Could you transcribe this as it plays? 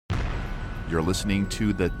You're listening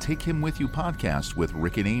to the Take Him With You podcast with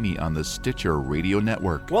Rick and Amy on the Stitcher Radio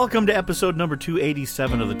Network. Welcome to episode number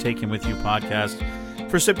 287 of the Take Him With You podcast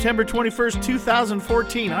for September 21st,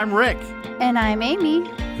 2014. I'm Rick. And I'm Amy.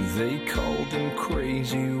 They called them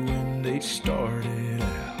crazy when they started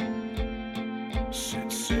out. Said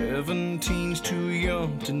 17's too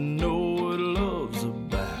young to know what love's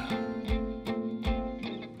about.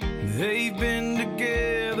 They've been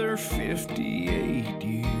together 58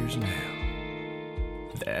 years now.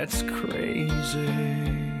 That's crazy.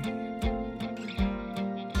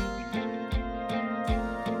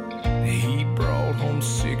 He brought home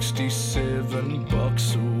 67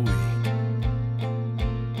 bucks a week.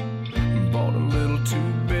 Bought a little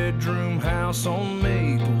two-bedroom house on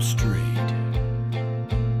Maple Street,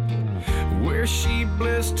 where she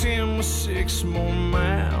blessed him with 6 more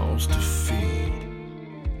mouths to feed.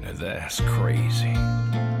 Now that's crazy.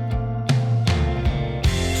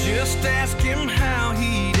 Just ask him how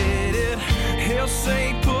he did it. He'll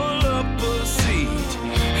say pull up a seat.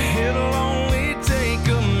 It'll only take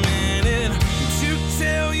a minute to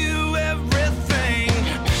tell you everything.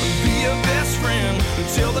 Be a best friend,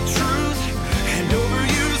 tell the truth, and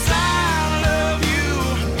overuse I love you.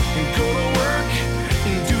 Go to work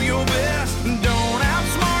and do your best. Don't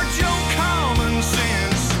outsmart your common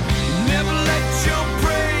sense. Never let your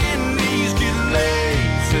praying knees get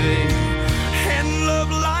lazy. And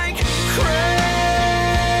love like crazy.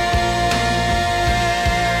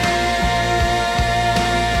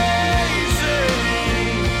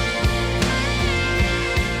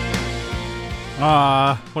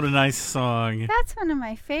 What a nice song. That's one of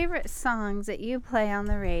my favorite songs that you play on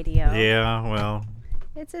the radio. Yeah, well,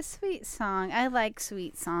 It's a sweet song. I like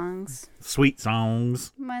sweet songs. sweet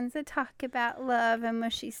songs. Ones that talk about love and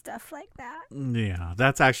mushy stuff like that. Yeah,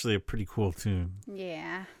 that's actually a pretty cool tune.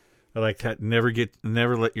 Yeah. I like that. Never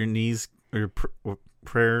let your knees or your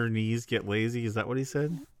prayer knees get lazy. Is that what he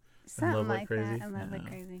said? Something Love Like like Crazy? that. And love like Yeah.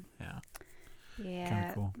 crazy. Yeah, Yeah. kind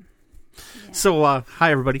of cool. Yeah. So,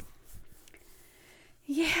 hi everybody.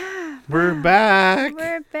 Yeah. We're wow. back.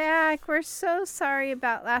 We're back. We're so sorry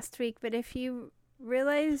about last week, but if you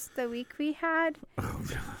realize the week we had,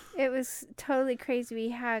 it was totally crazy. We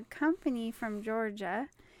had company from Georgia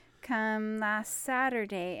come last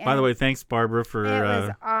Saturday. And By the way, thanks Barbara for it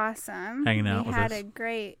was awesome. hanging out with us. We had a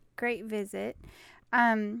great visit.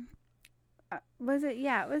 Was it?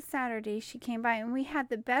 Yeah, it was Saturday. She came by, and we had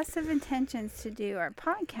the best of intentions to do our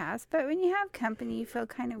podcast. But when you have company, you feel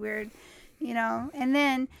kind of weird, you know. And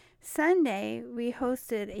then Sunday, we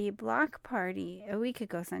hosted a block party a week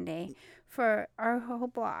ago Sunday for our whole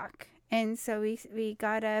block. And so we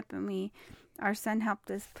got up, and our son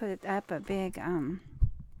helped us put up a big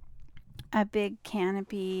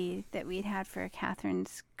canopy that we'd had for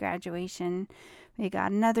Catherine's graduation. We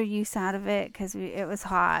got another use out of it because it was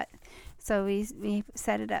hot. So we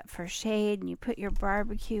set it up for shade, and you put your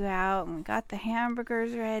barbecue out, and we got the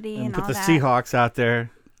hamburgers ready and put all the that. Seahawks out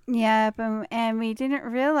there. Yep, and we didn't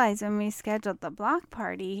realize when we scheduled the block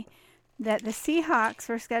party that the Seahawks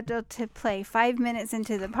were scheduled to play 5 minutes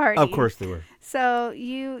into the party. Of course they were. So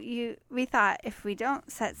we thought if we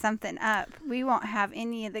don't set something up, we won't have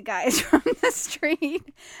any of the guys from the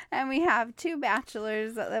street. And we have 2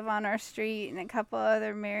 bachelors that live on our street and a couple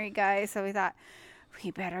other married guys. So we thought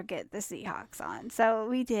we better get the Seahawks on. So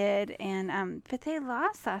we did, and but they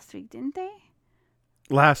lost last week, didn't they?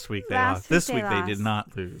 Last week they Last lost. This week week they they did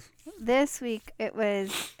not lose. This week it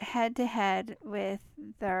was head-to-head with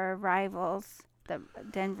their rivals, the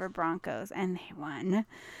Denver Broncos, and they won.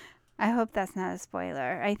 I hope that's not a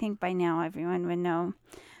spoiler. I think by now everyone would know.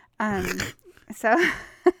 So,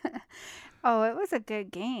 it was a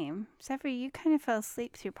good game. Except for you kind of fell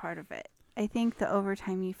asleep through part of it. I think the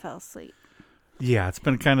overtime you fell asleep. Yeah, it's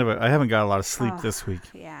been kind of I haven't got a lot of sleep this week.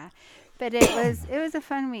 Yeah, but it was a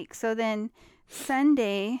fun week. So then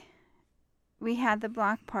Sunday we had the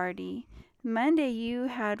block party. Monday you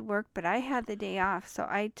had work, but I had the day off, so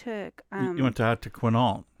I took. You went out to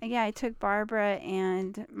Quinault. Yeah, I took Barbara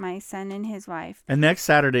and my son and his wife. And next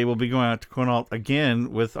Saturday we'll be going out to Quinault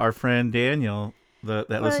again with our friend Daniel that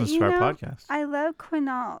listens to our podcast. I love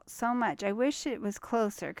Quinault so much. I wish it was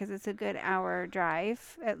closer because it's a good hour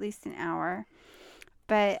drive, at least an hour.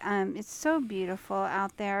 But it's so beautiful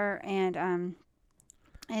out there, and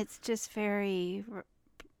it's just very,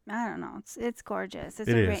 I don't know, it's gorgeous. It's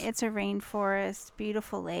a rainforest,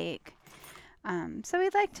 beautiful lake. So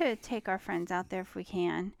we'd like to take our friends out there if we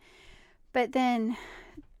can. But then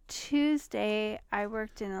Tuesday I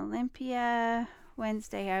worked in Olympia.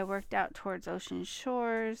 Wednesday I worked out towards Ocean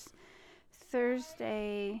Shores.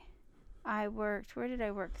 Thursday I worked, where did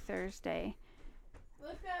I work Thursday?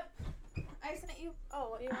 Look up. I you?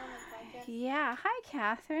 Oh, you're on the podcast. Yeah. Hi,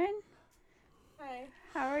 Catherine. Hi.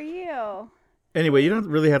 How are you? Anyway, you don't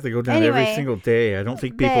really have to go down every Anyway, single day. I don't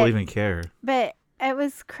think people but- even care. But it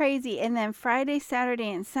was crazy. And then Friday, Saturday,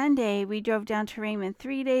 and Sunday, we drove down to Raymond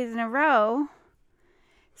 3 days in a row.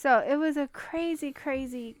 So it was a crazy,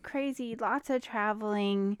 crazy, crazy, lots of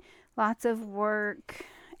traveling, lots of work.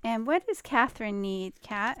 And what does Catherine need,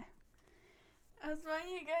 Kat? I was wanting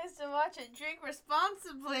you guys to watch it. Drink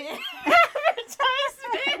responsibly.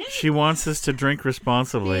 Advertisement. She wants us to drink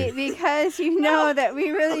responsibly. Because you know that we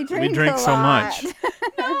really drink drink a so lot. much. No, it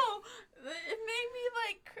made me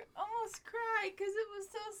like almost cry because it was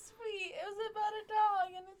so sweet. It was about a dog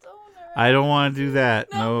and its owner. I don't want to do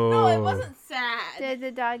that. No, it wasn't sad. Did the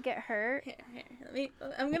dog get hurt? Here,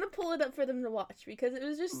 I'm gonna pull it up for them to watch because it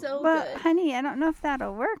was just so Well, good. honey, I don't know if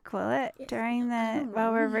that'll work, will it? Yes, During the don't while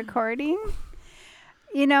know. we're recording?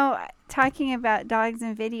 You know, talking about dogs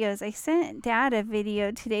and videos, I sent Dad a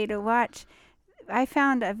video today to watch. I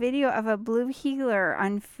found a video of a blue heeler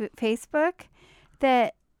on Facebook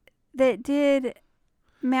that did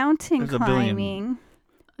mountain There's a billion. climbing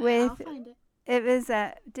I'll with find it. it was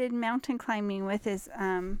did mountain climbing with his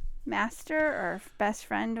master or best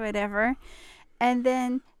friend, whatever, and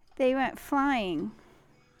then they went flying,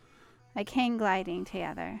 like hang gliding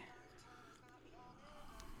together.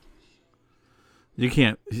 You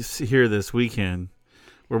can't hear this weekend.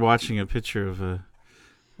 We're watching a picture of a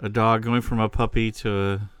dog going from a puppy to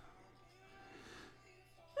a...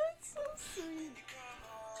 That's so sweet.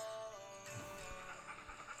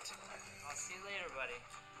 I'll see you later, buddy.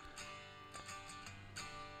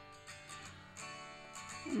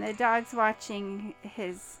 And the dog's watching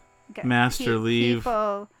his Master leave.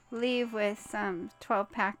 People leave with some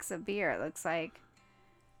 12 packs of beer, it looks like.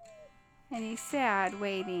 And he's sad,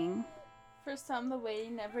 waiting. For some, the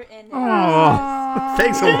waiting never ended. Oh,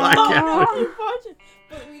 thanks a lot, Catherine. Keep watching,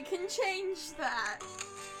 but we can change that.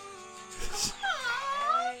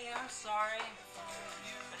 Hey, I'm sorry.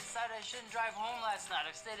 I decided I shouldn't drive home last night.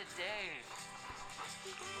 I stayed at Dave's.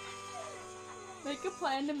 Make a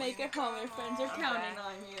plan to make it home. Your friends are counting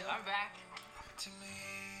on you. I'm back.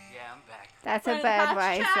 Yeah, I'm back. That's a Friend-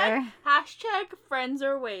 Budweiser. Hashtag friends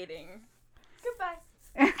are waiting. Goodbye.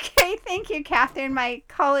 Okay, thank you, Catherine, my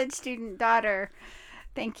college student daughter.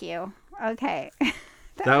 Thank you. Okay.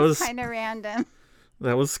 That was- kind of random.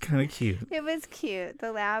 That was kind of cute. It was cute.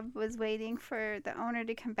 The lab was waiting for the owner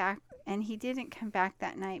to come back, and he didn't come back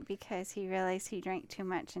that night because he realized he drank too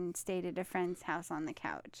much and stayed at a friend's house on the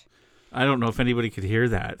couch. I don't know if anybody could hear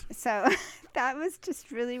that. So that was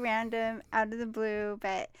just really random, out of the blue,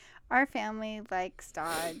 but our family likes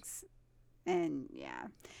dogs. And yeah.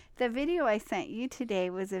 The video I sent you today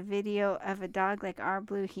was a video of a dog like our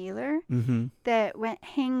blue heeler Mm-hmm. that went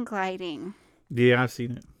hang gliding. Yeah, I've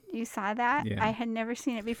seen it. You saw that? Yeah. I had never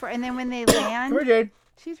seen it before. And then when they land, Jade.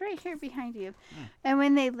 she's right here behind you. And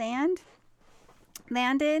when they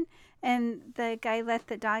landed, and the guy let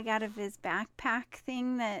the dog out of his backpack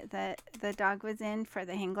thing that the dog was in for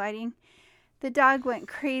the hang gliding, the dog went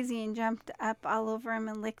crazy and jumped up all over him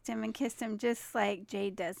and licked him and kissed him just like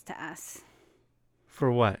Jade does to us.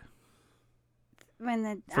 For what?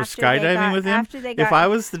 When For skydiving with him? After they got, If I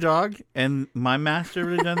was the dog and my master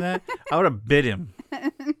would have done that, I would have bit him.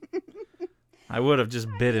 I would have just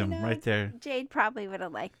bit him know, right there. Jade probably would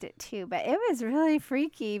have liked it too, but it was really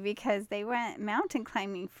freaky because they went mountain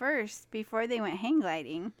climbing first before they went hang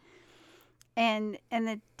gliding. And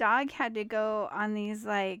the dog had to go on these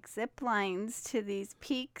like zip lines to these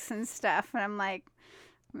peaks and stuff, and I'm like,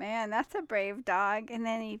 man, that's a brave dog. And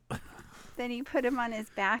then he put him on his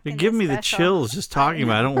back. You're in giving me the special- chills just talking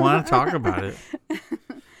about it. I don't want to talk about it.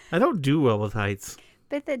 I don't do well with heights.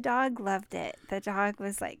 But the dog loved it. The dog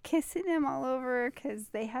was like kissing him all over because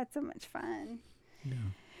they had so much fun.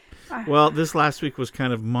 Well, this last week was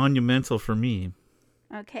kind of monumental for me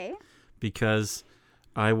Okay. because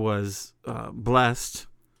I was blessed.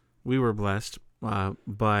 We were blessed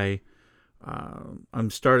by I'm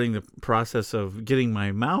starting the process of getting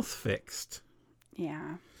my mouth fixed.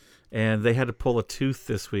 Yeah. And they had to pull a tooth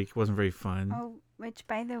this week. It wasn't very fun. Oh, which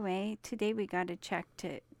by the way, today we got a check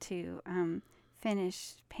to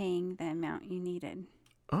finish paying the amount you needed.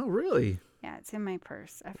 Oh, really? Yeah, it's in my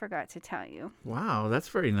purse. I forgot to tell you. Wow, that's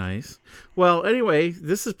very nice. Well, anyway,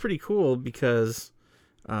 this is pretty cool because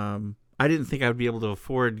I didn't think I would be able to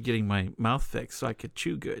afford getting my mouth fixed so I could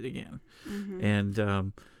chew good again. Mm-hmm.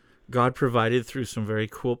 And God provided through some very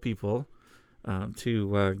cool people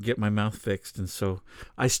to get my mouth fixed. And so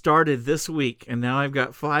I started this week, and now I've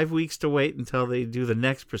got 5 weeks to wait until they do the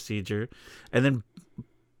next procedure. And then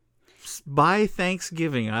by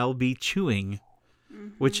Thanksgiving, I'll be chewing,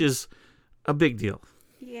 which is a big deal.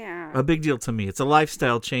 Yeah. A big deal to me. It's a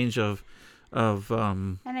lifestyle change of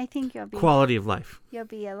And I think quality of life. you'll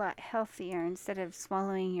be a lot healthier instead of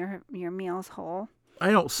swallowing your meals whole. I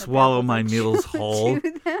don't swallow my meals whole.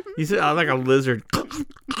 Chew them. You said I'm like a lizard.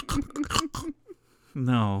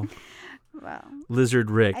 No, Well, Lizard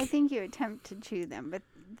Rick. I think you attempt to chew them, but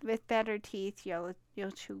with better teeth, you'll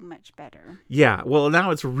chew much better. Yeah, well, now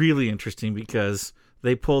it's really interesting because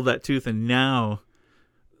they pulled that tooth, and now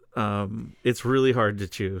it's really hard to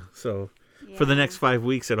chew. So for the Yeah. next 5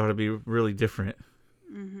 weeks, it ought to be really different.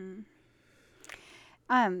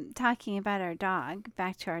 Talking about our dog,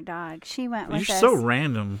 back to our dog. She went with You're us. so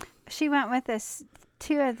random. She went with us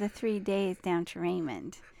 2 of the 3 days down to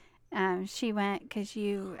Raymond. She went because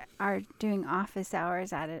you are doing office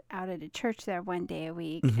hours out at a church there one day a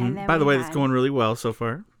week. And then By the we way, it's going really well so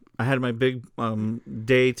far. I had my big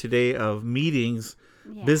day today of meetings,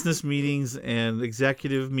 yeah, business meetings, and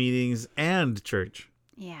executive meetings, and church.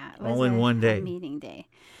 yeah, it all was in one a day. meeting day.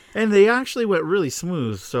 And they actually went really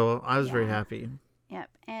smooth, so I was very Yeah. happy. Yep.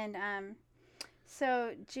 And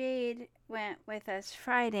so Jade went with us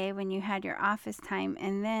Friday when you had your office time,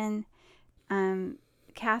 and then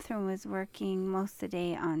Catherine was working most of the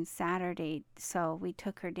day on Saturday, so we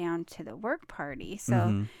took her down to the work party.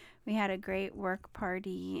 So we had a great work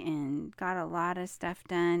party and got a lot of stuff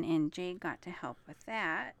done, and Jade got to help with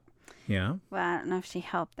that. Yeah. Well, I don't know if she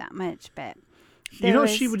helped that much, but You know, there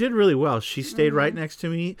she was- did really well. She stayed right next to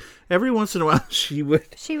me. Every once in a while, she would.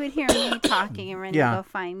 she would hear me talking and run Yeah. to go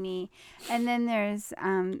find me. And then there's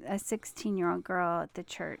a 16-year-old girl at the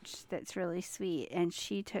church that's really sweet, and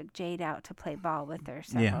she took Jade out to play ball with her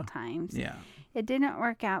several times. Yeah. It didn't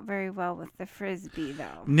work out very well with the frisbee,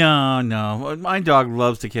 though. No. My dog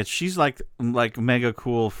loves to catch. She's like mega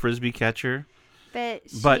cool frisbee catcher. But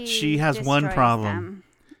she has one destroys problem. them.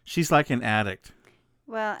 She's like an addict.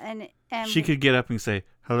 Well, and She could get up and say,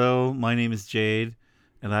 "Hello, my name is Jade,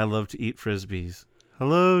 and I love to eat frisbees."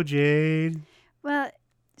 Hello, Jade. Well,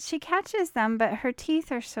 she catches them, but her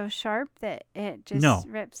teeth are so sharp that it just No.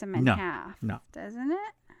 rips them in No. half. No. Doesn't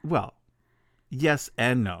it? Well, yes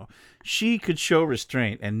and no. She could show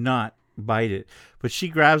restraint and not bite it, but she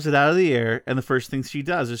grabs it out of the air, and the first thing she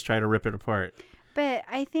does is try to rip it apart. But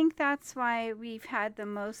I think that's why we've had the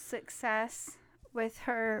most success with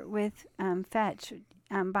her with Fetch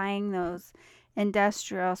buying those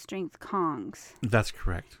industrial strength Kongs. That's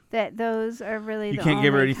correct. That those are really You the can't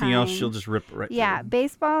give her only anything else; kind- she'll just rip it right. Yeah, through.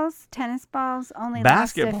 baseballs, tennis balls only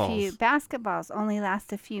last a Basketballs. few. Basketballs only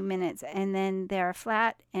last a few minutes, and then they're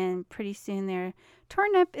flat, and pretty soon they're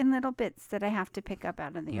torn up in little bits that I have to pick up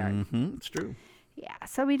out of the yard. It's true. Yeah,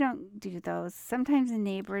 so we don't do those. Sometimes the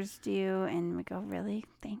neighbors do, and we go, really?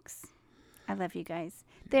 Thanks. I love you guys.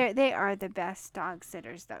 They are the best dog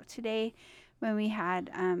sitters, though. Today, when we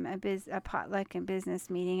had a potluck and business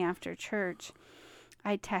meeting after church,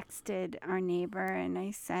 I texted our neighbor and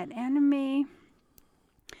I said, Anna Mae,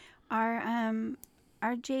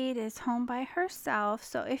 our Jade is home by herself,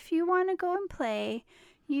 so if you want to go and play,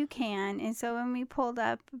 you can. And so when we pulled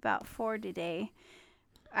up about 4 today,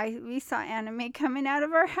 we saw Anna Mae coming out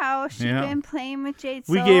of our house. She'd Yeah. been playing with Jade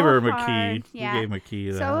We so gave her a hard. key. Yeah. We gave him a key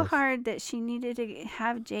to the So house. hard that she needed to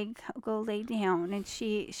have Jade go lay down, and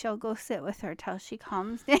she'll go sit with her till she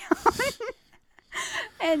calms down.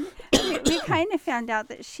 And we kind of found out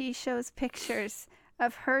that she shows pictures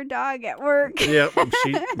of her dog at work. Yep,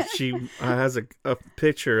 she has a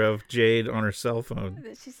picture of Jade on her cell phone.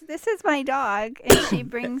 She said, "This is my dog," and she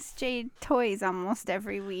brings Jade toys almost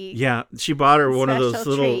every week. Yeah, she bought her one of those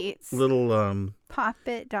Special treats. little Pop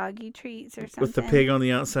It doggy treats or something. with the pig on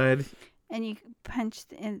the outside. And you punch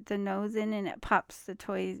the nose in, and it pops the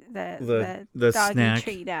toy, The doggy snack.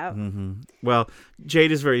 treat out. Well,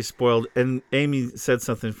 Jade is very spoiled, and Amy said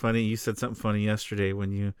something funny. You said something funny yesterday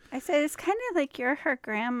when you I said it's kind of like you're her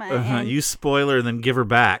grandma. and you spoil her and then give her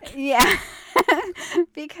back. Yeah.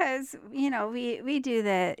 Because, we do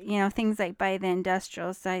the, things like buy the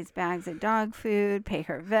industrial size bags of dog food, pay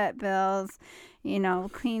her vet bills,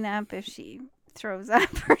 clean up if she throws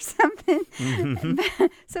up or something.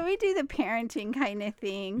 So we do the parenting kind of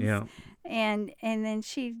things. Yeah, And then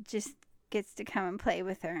she just gets to come and play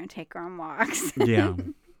with her and take her on walks. yeah.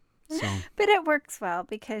 So But it works well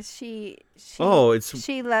because she it's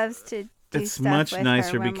loves to do it's stuff much with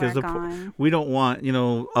nicer her when because we're gone. we don't want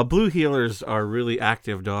blue heelers are really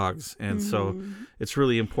active dogs, and so it's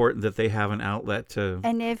really important that they have an outlet to.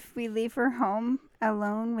 And if we leave her home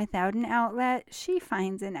alone without an outlet, she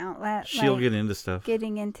finds an outlet. She'll like get into stuff.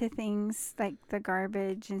 getting into things like the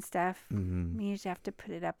garbage and stuff. Mm-hmm. We usually have to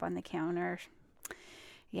put it up on the counter.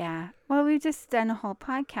 Yeah. Well, we've just done a whole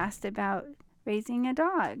podcast about raising a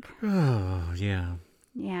dog. Oh, yeah.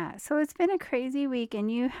 Yeah, so it's been a crazy week,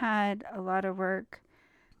 and you had a lot of work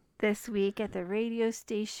this week at the radio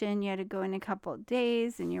station. You had to go in a couple of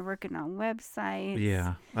days, and you're working on websites.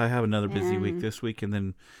 Yeah, I have another busy week And- this week, and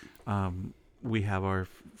then we have our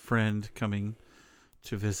friend coming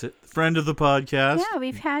to visit, friend of the podcast. Yeah,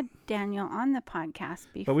 we've had Daniel on the podcast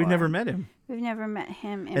before. But we've never met him. We've never met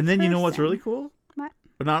him in And then you know what's person. really cool? What?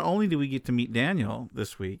 But not only do we get to meet Daniel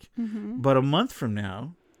this week, Mm-hmm. but a month from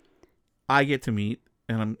now, I get to meet,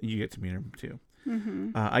 and you get to meet him too.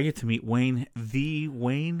 Mm-hmm. I get to meet Wayne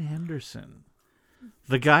Henderson,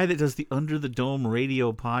 the guy that does the Under the Dome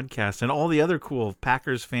radio podcast and all the other cool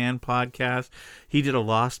Packers fan podcasts. He did a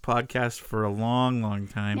Lost podcast for a long, long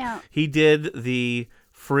time. Now- He did the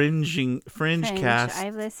Fringe cast.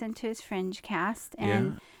 I've listened to his Fringe cast,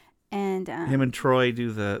 Yeah. and Him and Troy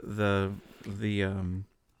do the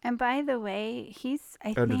and by the way, he's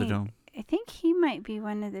Under the Dome. I think he might be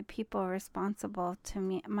one of the people responsible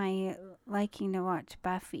to my liking to watch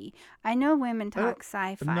Buffy. I know Women Talk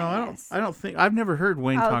Sci-Fi. No, is. I don't think I've never heard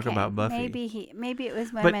Wayne talk Okay, about Buffy. Maybe it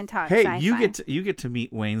was But Women Talk hey, Sci-Fi. you get to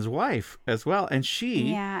meet Wayne's wife as well, and she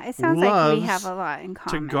Yeah, it sounds like we loves have a lot in to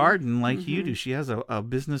common. garden like you Mhm. do. She has a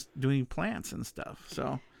business doing plants and stuff.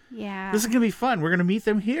 So Yeah. this is gonna be fun. We're gonna meet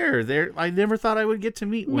them here. I never thought I would get to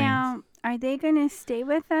meet Wayne. Now, are they going to stay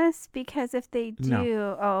with us? Because if they do,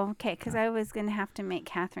 No. oh, okay. Because I was going to have to make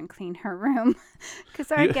Catherine clean her room,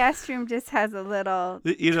 because our You- guest room just has a little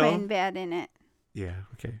You know? twin bed in it. Yeah.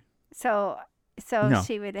 Okay. So No.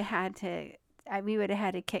 she would have had to. We would have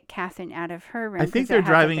had to kick Catherine out of her room. I think 'cause they're it has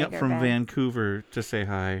a driving up bigger from bed. Vancouver to say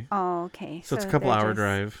hi. Oh, okay. So it's a couple they're hour just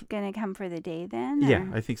drive. Gonna come for the day then? Yeah,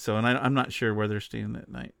 or- I think so. And I'm not sure where they're staying that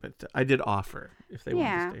night, but I did offer if they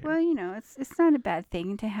Yeah. wanted to stay. Well, you know, it's not a bad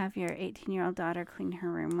thing to have your 18-year-old daughter clean her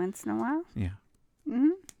room once in a while. Yeah.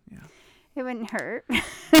 Hmm. Yeah. It wouldn't hurt.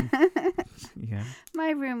 Yeah.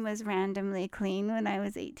 My room was randomly clean when I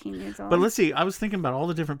was 18 years old. But let's see. I was thinking about all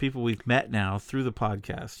the different people we've met now through the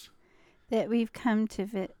podcast. that we've come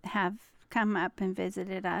to have come up and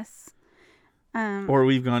visited us. Or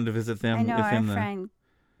we've gone to visit them I know our within the.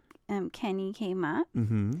 friend Kenny came up.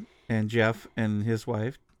 Mm-hmm. And Jeff and his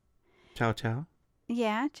wife, Chow Chow.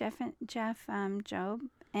 Yeah, Jeff Job,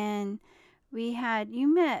 and we had you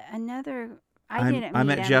met another. I didn't. I meet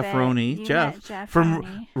met him, Jeff but Roney. you Jeff, met Jeff from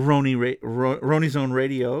Roney. Roney's Own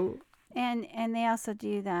Radio, and they also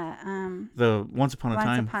do the the Once Upon a Once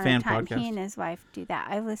Time Upon fan a Time. podcast. He and his wife do that.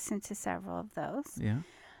 I've listened to several of those. Yeah.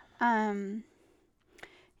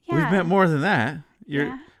 Yeah. We've met more than that.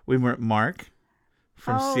 Yeah. We met Mark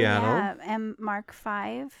from Seattle. Yeah, and Mark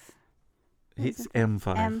 5. He's M5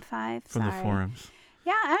 M5 from the sorry. forums.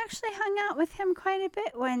 Yeah, I actually hung out with him quite a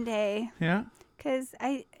bit one day. Yeah. Because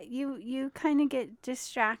you kind of get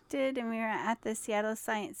distracted, and we were at the Seattle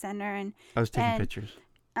Science Center, and I was taking And- pictures.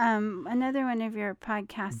 another one of your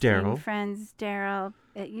podcasting Daryl. friends, Daryl.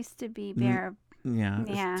 It used to be Bear. Yeah.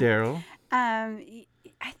 Yeah. It's Daryl.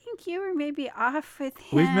 I think you were maybe off with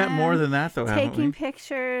him. We've met more than that, though, haven't taking we?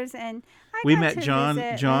 pictures, and I We got met to John-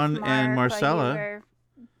 visit John with and Mark while Marcella. you were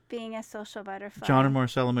being a social butterfly. John and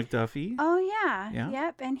Marcella McDuffie. Oh yeah. Yeah.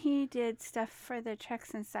 Yep. And he did stuff for the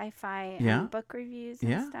Treks and Sci-Fi Yeah. book reviews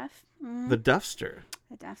and Yeah. stuff. Mhm. The Duffster.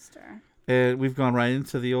 The Duffster. And we've gone right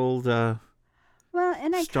into the old. Well,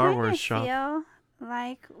 and I Star kind Wars of shop. feel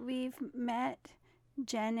like we've met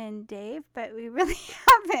Jen and Dave, but we really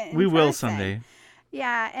haven't. We in will person. someday.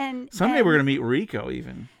 Yeah, and Someday we're gonna meet Rico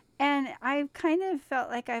even. And I've kind of felt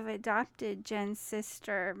like I've adopted Jen's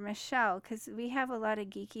sister Michelle because we have a lot of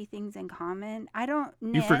geeky things in common. I don't. You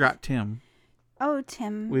knit. forgot Tim. Oh,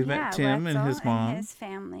 Tim. We've met yeah, Tim and Wetzel his mom. and his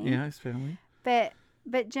family. Yeah, his family.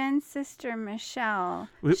 But Jen's sister Michelle,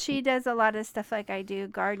 We- she does a lot of stuff like I do,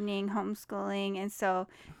 gardening, homeschooling, and so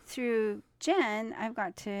through Jen,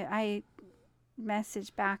 I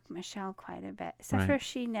message back Michelle quite a bit. Except for Right.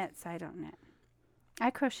 she knits, I don't knit. I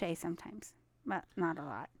crochet sometimes, but not a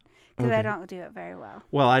lot because I Okay. don't do it very well.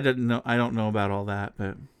 Well, I don't know about all that,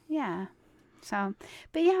 but Yeah. So,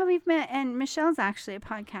 but yeah, we've met, and Michelle's actually a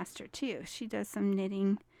podcaster too. She does some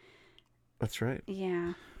knitting. that's right.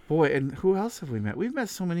 Yeah. Boy, and who else have we met? We've met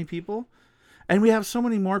so many people, and we have so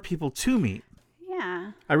many more people to meet.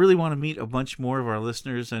 Yeah. I really want to meet a bunch more of our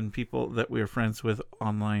listeners and people that we are friends with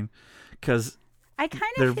online, because I kind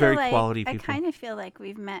They're of feel very like quality I people. kind of feel like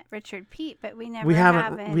we've met Richard Pete, but we never we haven't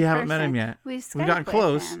have met him yet. We've gotten Skyped with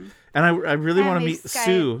close, him. and I really And want to we've meet Skyped-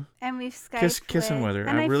 Sue. And we've Skyped kissing with her.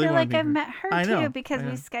 And I I really feel wanna like meet I've her. met her I know, too because I we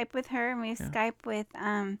know. Skype with her and we've Yeah. Skype with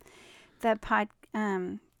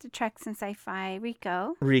the Treks and Sci-Fi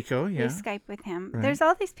Rico. Rico, We yeah. Skype with him. Right. There's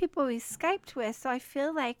all these people we Skyped with, so I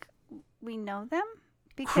feel like we know them.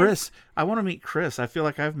 Because, Chris, I want to meet Chris. I feel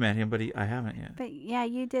like I've met him, but I haven't yet. But yeah,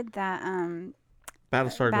 you did that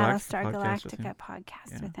Battlestar Galactica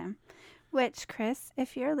podcast Yeah. with him. Which, Chris,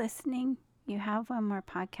 if you're listening, you have one more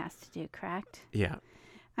podcast to do, correct? Yeah.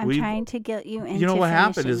 I'm We've- trying to guilt you into You know what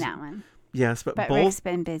happened finishing is- that one. Yes, but But both. Rick's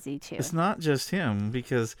been busy too. It's not just him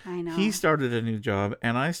because I know. he started a new job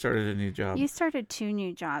and I started a new job. You started 2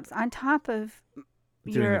 new jobs on top of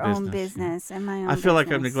Doing your the own business, business and my own I feel like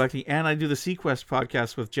I'm business. neglecting, and I do the Sequest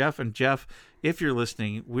podcast with Jeff. And Jeff, if you're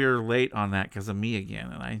listening, we're late on that because of me again,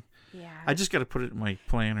 and Yeah. I just got to put it in my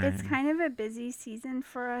planner. It's and- kind of a busy season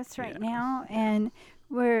for us right Yeah. now, and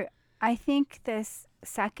I think this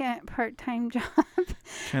second part-time job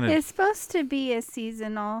kind of is supposed to be a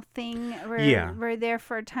seasonal thing. We're there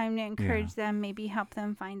for a time to encourage them, maybe help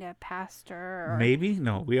them find a pastor. Or, maybe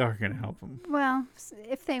no, we are going to help them. well,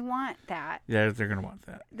 if they want that, Yeah, they're going to want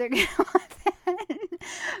that. they're going to want that.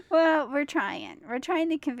 Well, we're trying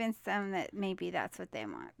to convince them that maybe that's what they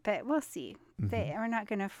want, but we'll see. Mm-hmm. We're not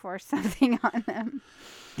going to force something on them.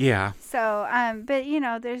 Yeah, So, but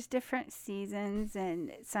there's different seasons,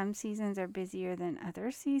 and some seasons are busier than other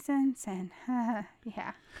seasons, and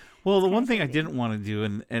yeah. well, the kinda one thing I crazy. didn't want to do,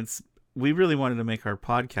 and we really wanted to make our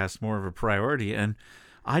podcast more of a priority, and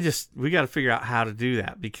we got to figure out how to do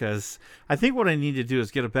that, because I think what I need to do is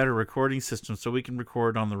get a better recording system so we can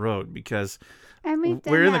record on the road, because And we've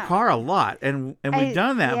done we're in the that. car a lot, and we've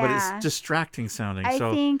done that, but yeah. it's distracting sounding. I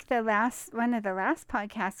So think one of the last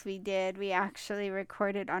podcasts we did, we actually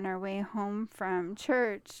recorded on our way home from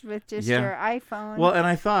church with just Yeah. your iPhone. well, and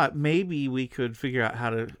I thought maybe we could figure out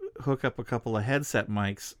how to hook up a couple of headset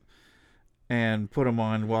mics and put them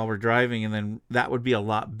on while we're driving, and then that would be a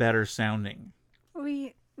lot better sounding.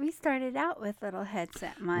 we started out with little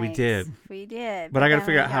headset mics. We did. But But I gotta then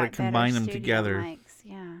figure we out how to got better combine them studio together. Mics.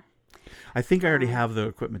 Yeah. I think I already Wow. have the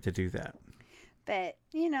equipment to do that. But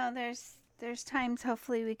there's times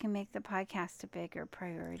hopefully we can make the podcast a bigger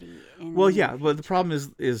priority. Well, yeah, but the problem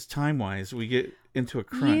is time wise, we get into a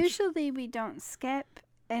crunch. Usually we don't skip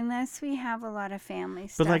unless we have a lot of family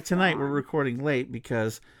stuff. But like tonight, we're on. recording late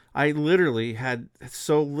because I literally had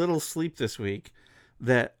so little sleep this week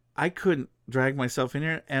that I couldn't drag myself in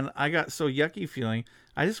here, and I got so yucky feeling.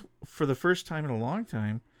 I just, for the first time in a long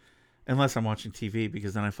time, unless I'm watching TV,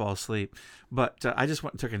 because then I fall asleep. But I just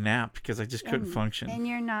went and took a nap because I just couldn't function. And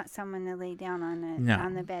you're not someone to lay down on No.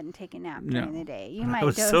 on the bed and take a nap No. during the day. You I might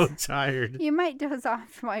was doze. so tired. You might doze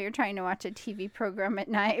off while you're trying to watch a TV program at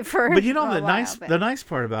night for. But you know, a the while, nice but- the nice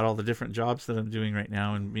part about all the different jobs that I'm doing right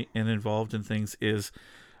now and involved in things is,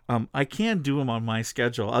 I can do them on my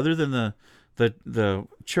schedule. Other than the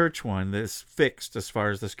church one that's fixed as far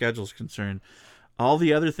as the schedule is concerned, all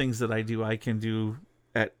the other things that I do, I can do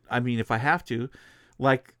if I have to,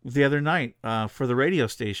 like the other night for the radio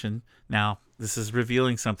station. Now, this is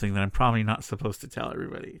revealing something that I'm probably not supposed to tell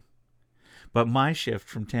everybody. But my shift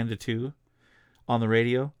from 10 to 2 on the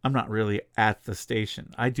radio, I'm not really at the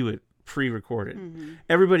station. I do it pre-recorded. Mm-hmm.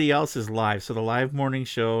 Everybody else is live. So the live morning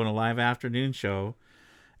show and a live afternoon show,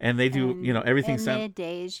 and they do, everything. And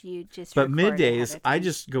middays, you just. But record ahead middays, of I time.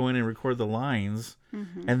 just go in and record the lines,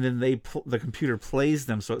 Mm-hmm. and then the computer plays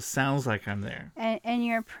them, so it sounds like I'm there. And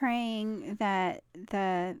you're praying that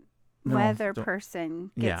the No, weather don't-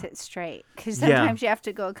 person gets Yeah. it straight, because Yeah. sometimes you have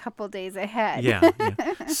to go a couple days ahead. Yeah.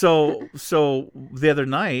 So the other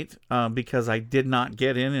night, because I did not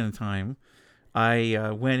get in time,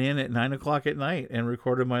 I went in at 9:00 at night and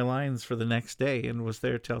recorded my lines for the next day, and was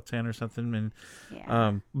there till 10 or something. And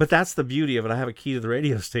Yeah. but that's the beauty of it. I have a key to the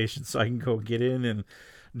radio station, so I can go get in and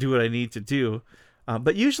do what I need to do.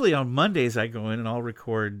 But usually on Mondays I go in and I'll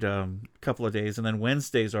record a couple of days, and then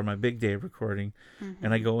Wednesdays are my big day of recording,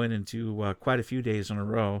 and I go in and do quite a few days in a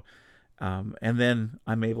row. And then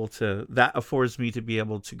I'm able to, that affords me to be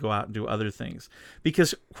able to go out and do other things,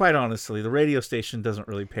 because quite honestly, the radio station doesn't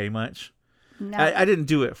really pay much. No. I didn't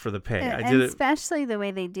do it for the pay. I and did it. especially the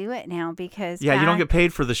way they do it now, because Yeah, you don't back- get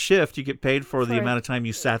paid for the shift. You get paid for the For- amount of time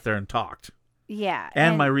you sat there and talked. Yeah,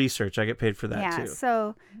 And my research, I get paid for that yeah. too.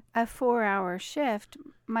 So a 4-hour shift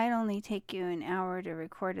might only take you an hour to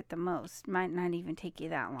record at the most. Might not even take you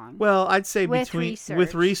that long. Well, I'd say With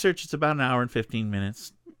with research, it's about an hour and 15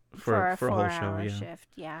 minutes for a a whole show. 4-hour Yeah. shift,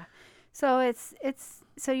 yeah. So it's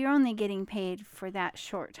so you're only getting paid for that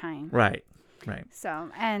short time. Right.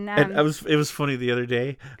 So and And it was funny the other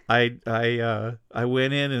day. I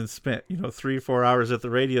went in and spent 3 or 4 hours at the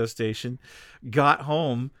radio station, got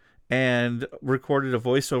home and recorded a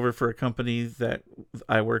voiceover for a company that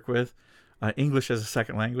I work with, English as a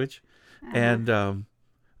second language, and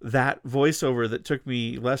that voiceover that took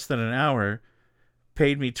me less than an hour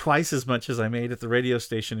paid me twice as much as I made at the radio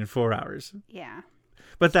station in 4 hours. Yeah.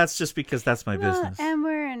 But that's just because that's my Well, business. and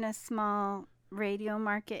we're in a small radio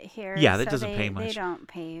market here. Yeah, that so doesn't pay They much. don't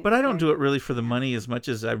pay. But I don't do very- it really for the money as much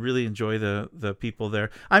as I really enjoy the people there.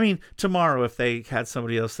 I mean, tomorrow if they had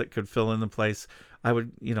somebody else that could fill in the place, I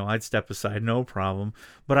would, I'd step aside, no problem.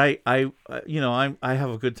 But I have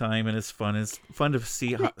a good time and it's fun. It's fun to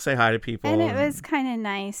say hi to people. And it was kind of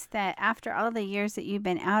nice that after all the years that you've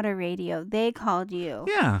been out of radio, they called you.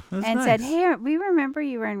 Yeah, that's And nice. said, "Hey, we remember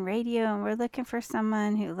you were in radio, and we're looking for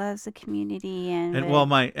someone who loves the community."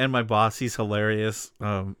 And my boss, he's hilarious.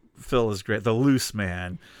 Phil is great. The loose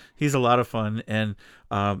man, he's a lot of fun. And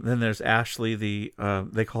then there's Ashley,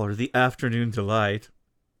 they call her the Afternoon Delight.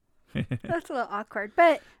 that's a little awkward,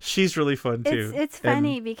 but She's really fun too. it's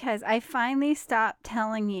funny because I finally stopped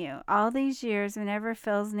telling you all these years. Whenever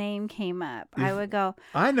Phil's name came up, I would go,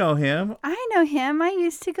 I know him. "I know him. I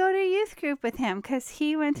used to go to youth group with him because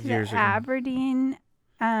he went to Years the ago. Aberdeen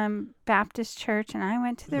Baptist Church, and I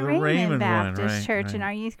went to the Raymond Raymond one, Baptist right, Church, right. and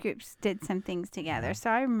our youth groups did some things together. So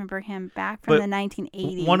I remember him back But from the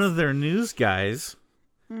 1980s. One of their news guys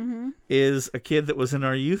Mm-hmm. is a kid that was in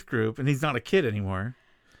our youth group, and he's not a kid anymore.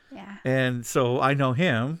 Yeah. And so I know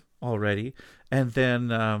him already. And then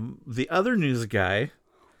the other news guy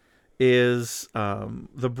is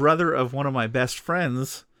the brother of one of my best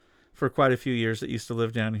friends for quite a few years that used to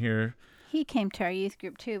live down here. He came to our youth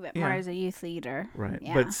group too, but more Yeah. as a youth leader. Right.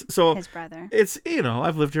 Yeah. But so his brother. it's,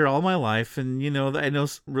 I've lived here all my life, and, I know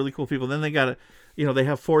some really cool people. Then they got they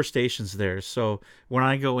have 4 stations there. So when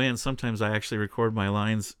I go in, sometimes I actually record my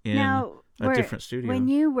lines in a different studio. When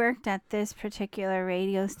you worked at this particular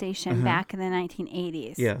radio station back in the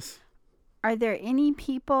 1980s, Yes. are there any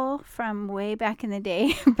people from way back in the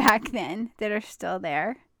day, back then, that are still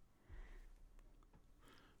there?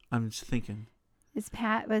 I'm just thinking. Was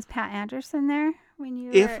Pat Anderson there when you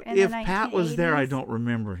were If in the 1980s? Pat was there, I don't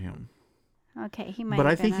remember him. Okay, he might. But I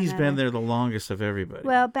have think he's been another- there the longest of everybody.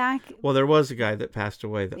 Well, back. Well, there was a guy that passed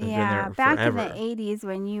away that had been Yeah, there back forever. in the 80s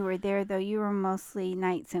when you were there, though, you were mostly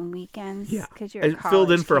nights and weekends. Yeah, because you're a it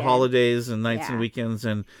filled in college for kid. holidays and nights Yeah. and weekends,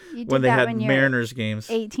 and You when did they that had when you were Mariners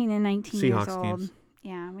games. 18 and 19 years Seahawks old. games.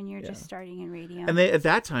 Yeah, when you were just starting in radio. And at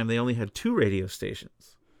that time, they only had 2 radio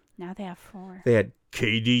stations. Now they have 4. They had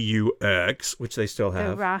KDUX, which they still The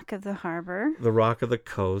have. Rock of the Harbor. The Rock of the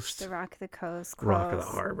Coast. The Rock of the Coast. Rock of the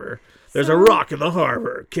close. Harbor. There's So- a Rock of the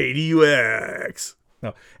Harbor. KDUX.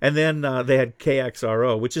 No. And then they had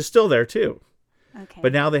KXRO, which is still there too. Okay.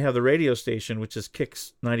 But now they have the radio station, which is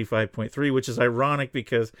Kicks 95.3, which is ironic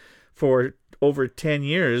because for over 10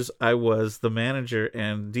 years, I was the manager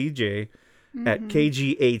and DJ at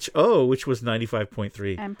KGHO, which was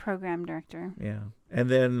 95.3. and program director, Yeah. And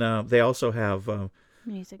then they also have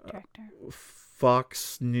music director.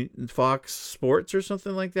 Fox Sports or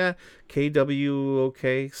something like that.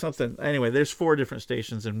 KWOK, something. Anyway, there's 4 different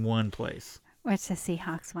stations in one place. Which the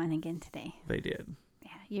Seahawks won again today. They did.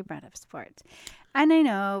 Yeah, you brought up sports. And I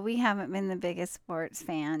know we haven't been the biggest sports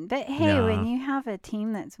fan, but hey, No. when you have a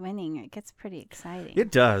team that's winning, it gets pretty exciting.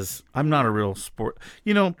 It does. I'm not a real sport.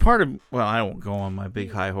 Part of, well, I won't go on my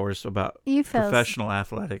big high horse about You fell professional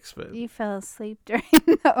athletics, but You fell asleep during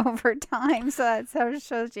the overtime, so that sort of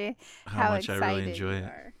shows you how much I excited really enjoy you it.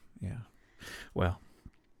 are. Yeah. Well,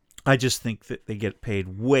 I just think that they get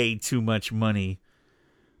paid way too much money.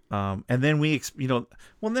 And then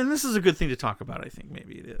then this is a good thing to talk about. I think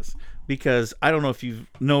maybe it is, because I don't know if you've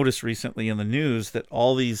noticed recently in the news that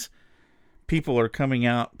all these people are coming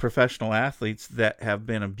out, professional athletes that have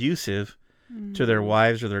been abusive to their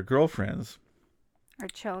wives or their girlfriends Or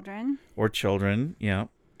children. or children. Yeah.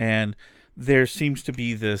 And there seems to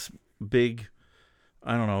be this big,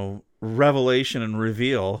 revelation and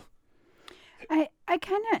reveal.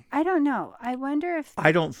 I don't know. I wonder if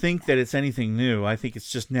I don't think that it's anything new. I think it's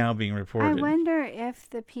just now being I reported. wonder if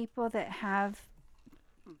the people that have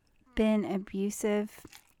been abusive,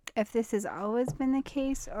 if this has always been the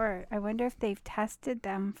case, or I wonder if they've tested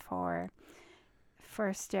them for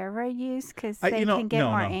steroid use, because they can get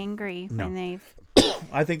more angry when they've.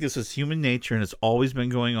 I think this is human nature, and it's always been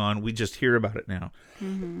going on. We just hear about it now.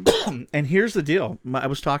 Mm-hmm. And here's the deal. I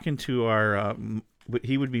was talking to our,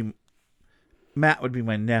 Matt would be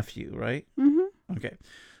my nephew, right? Mm-hmm. Okay.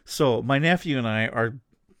 So my nephew and I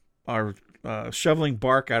are shoveling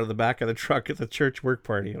bark out of the back of the truck at the church work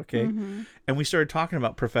party, okay? Mm-hmm. And we started talking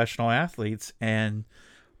about professional athletes, and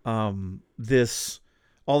this,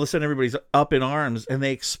 all of a sudden everybody's up in arms, and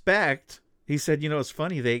they expect, he said, it's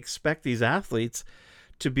funny, they expect these athletes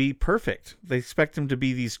to be perfect. They expect them to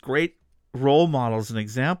be these great role models and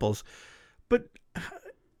examples. But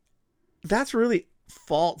that's really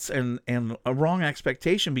false and a wrong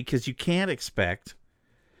expectation, because you can't expect.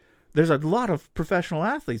 There's a lot of professional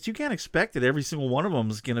athletes. You can't expect that every single one of them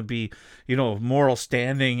is going to be, of moral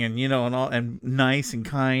standing and and nice and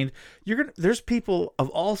kind. There's people of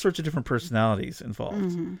all sorts of different personalities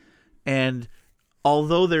involved, and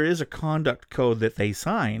although there is a conduct code that they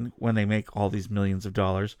sign when they make all these millions of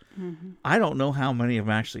dollars, I don't know how many of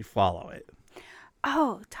them actually follow it.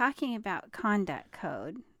 Oh, talking about conduct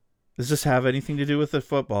code. Does this have anything to do with the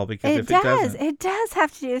football? Because It does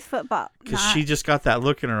have to do with football. Because she just got that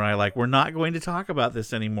look in her eye, like, we're not going to talk about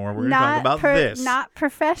this anymore. We're going to talk about this. Not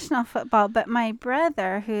professional football, but my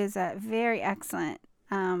brother, who is a very excellent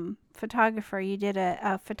photographer, you did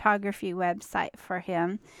a photography website for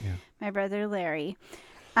him. Yeah. My brother Larry,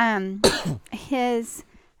 one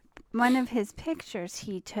of his pictures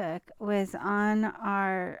he took was on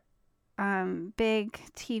our big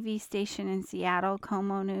TV station in Seattle,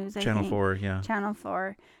 Como News, I Channel think. 4, yeah. Channel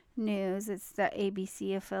 4 News. It's the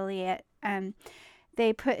ABC affiliate.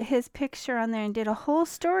 They put his picture on there and did a whole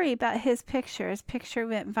story about his picture. His picture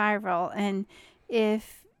went viral. And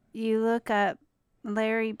if you look up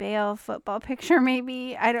Larry Bale football picture,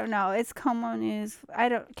 maybe, I don't know. It's Como News.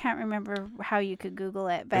 Can't remember how you could Google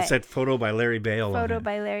it. But it said photo by Larry Bale. Photo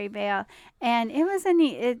by Larry Bale. And it was a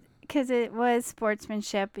neat, because it was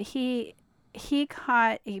sportsmanship. He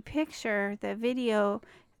caught a picture. The video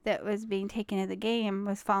that was being taken of the game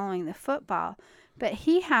was following the football, but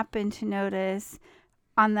he happened to notice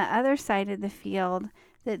on the other side of the field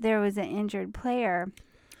that there was an injured player,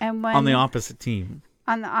 and on the opposite team.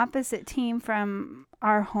 On the opposite team from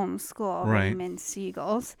our home school, right. Raymond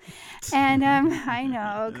Seagulls, and I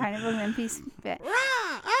know, kind of a wimpy spit.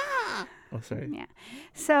 Oh, sorry. Yeah,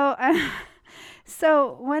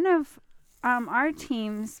 so one of our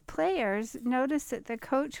team's players noticed that the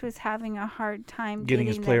coach was having a hard time getting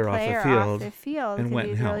his player off the field and went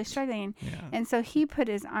he was really struggling. Yeah. And so he put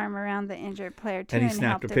his arm around the injured player too, and he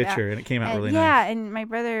snapped a picture, and it came out really nice. Yeah, and my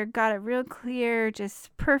brother got a real clear, just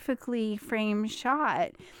perfectly framed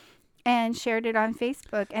shot and shared it on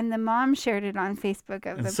Facebook, and the mom shared it on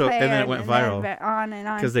Facebook of the player, and then it went viral on and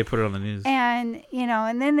on because they put it on the news. And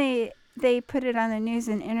and then they put it on the news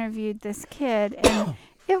and interviewed this kid, and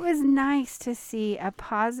it was nice to see a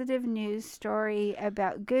positive news story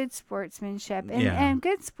about good sportsmanship. And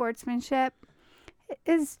good sportsmanship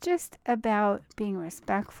is just about being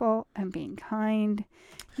respectful and being kind,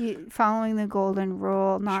 following the golden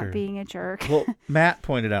rule, not being a jerk. Well, Matt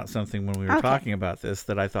pointed out something when we were talking about this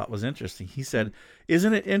that I thought was interesting. He said,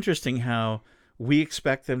 isn't it interesting how we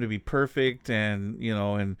expect them to be perfect and,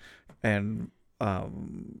 and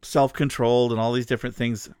self-controlled and all these different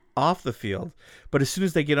things off the field, but as soon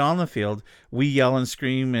as they get on the field, we yell and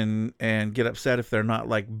scream and get upset if they're not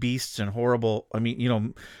like beasts and horrible. I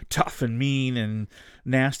mean, tough and mean and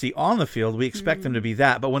nasty on the field. We expect them to be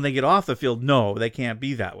that, but when they get off the field, no, they can't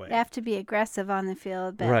be that way. They have to be aggressive on the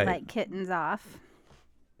field, but like kittens off.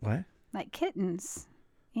 What? Like kittens,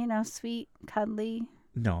 sweet, cuddly.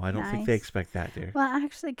 No, I don't think they expect that, dear. Well,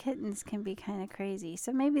 actually, kittens can be kind of crazy,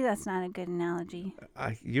 so maybe that's not a good analogy.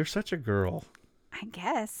 You're such a girl. I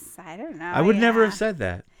guess. I don't know. I would never have said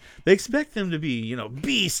that. They expect them to be,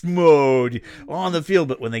 beast mode on the field,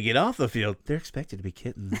 but when they get off the field, they're expected to be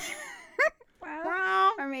kittens.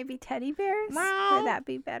 Wow. Or maybe teddy bears? Would that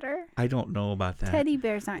be better? I don't know about that. Teddy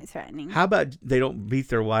bears aren't threatening. How about they don't beat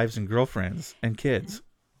their wives and girlfriends and kids?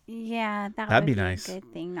 Yeah, that'd be nice. A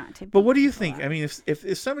good thing not to beat. But what do you think? I mean,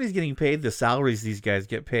 if somebody's getting paid the salaries these guys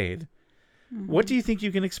get paid, what do you think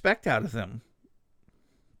you can expect out of them?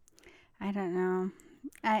 I don't know.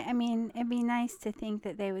 I mean, it'd be nice to think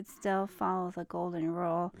that they would still follow the golden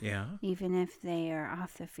rule. Yeah. Even if they are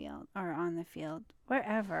off the field or on the field,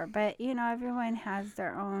 wherever. But, everyone has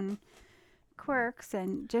their own quirks,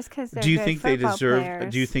 and just because they're do you good think they deserve?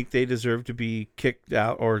 players, do you think they deserve to be kicked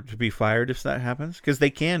out or to be fired if that happens? Because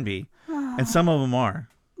they can be, and some of them are.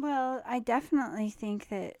 Well, I definitely think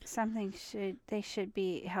that they should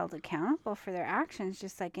be held accountable for their actions,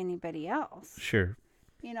 just like anybody else. Sure.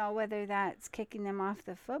 Whether that's kicking them off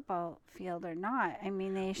the football field or not. I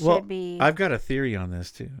mean, they should be. I've got a theory on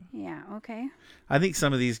this too. Yeah. Okay. I think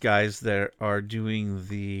some of these guys that are doing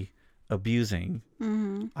the abusing,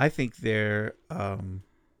 I think they're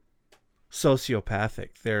sociopathic.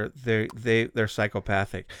 They're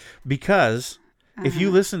psychopathic, because if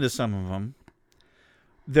you listen to some of them,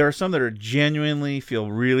 there are some that are genuinely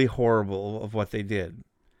feel really horrible of what they did.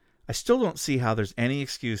 I still don't see how there's any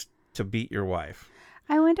excuse to beat your wife.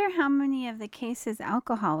 I wonder how many of the cases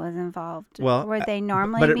alcohol was involved. Well, were they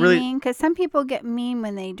normally mean? Because some people get mean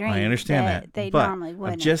when they drink. I understand that. They but normally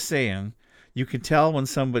wouldn't. I'm just saying, You can tell when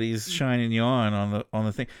somebody's shining you on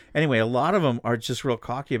the thing. Anyway, a lot of them are just real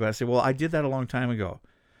cocky about it. Say, well, I did that a long time ago,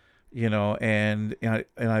 and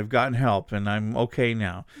I've gotten help and I'm okay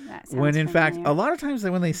now. That When sounds in fact, familiar. a lot of times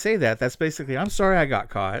when they say that, that's basically, I'm sorry I got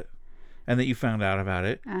caught and that you found out about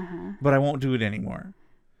it, but I won't do it anymore.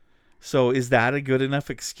 So is that a good enough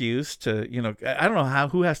excuse to, I don't know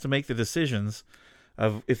who has to make the decisions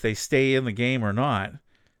of if they stay in the game or not,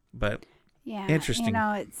 but Yeah, interesting.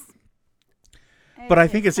 But I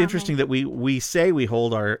think it's interesting that we say we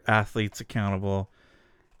hold our athletes accountable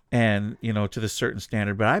and, to the certain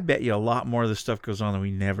standard, but I bet you a lot more of this stuff goes on that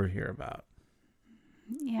we never hear about.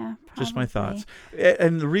 Yeah, Just my probably. thoughts.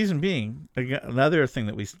 And the reason being, again, another thing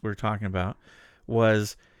that we were talking about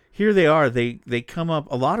was here they are. They come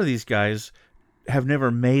up, a lot of these guys have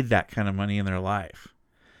never made that kind of money in their life.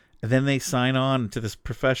 And then they sign on to this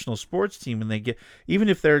professional sports team and they get, even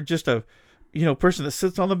if they're just a, person that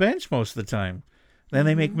sits on the bench most of the time, then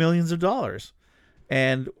they make millions of dollars.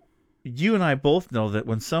 And you and I both know that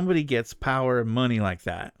when somebody gets power and money like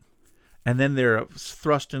that, and then they're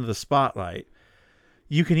thrust into the spotlight,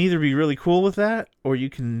 you can either be really cool with that, or you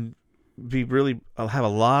can be have a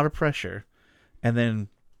lot of pressure, and then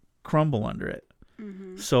crumble under it.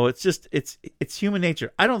 So it's just it's human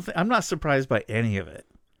nature. I'm not surprised by any of it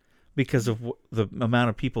because of the amount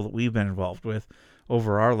of people that we've been involved with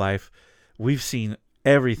over our life. We've seen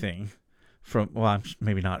everything from, well,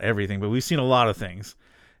 maybe not everything, but we've seen a lot of things.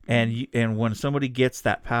 And when somebody gets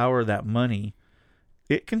that power, that money,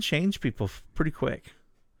 it can change people pretty quick.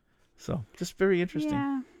 So just very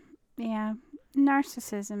interesting. Yeah.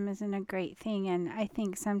 Narcissism isn't a great thing. And I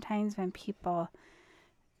think sometimes when people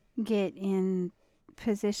get in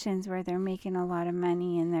positions where they're making a lot of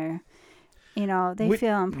money and they're, they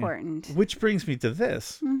feel important. Which brings me to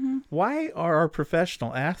this. Why are our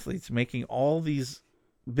professional athletes making all these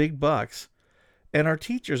big bucks and our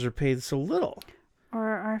teachers are paid so little? Or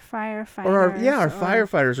our firefighters. Or our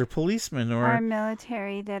firefighters or policemen or our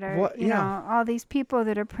military that are, all these people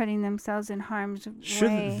that are putting themselves in harm's way.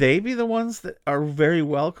 Shouldn't they be the ones that are very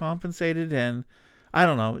well compensated? And I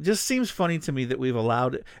don't know. It just seems funny to me that we've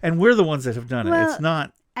allowed it. And we're the ones that have done it. Well, It's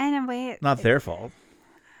not in a way, their fault.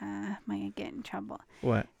 Might get in trouble.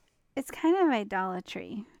 What? It's kind of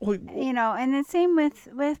idolatry. Well, And the same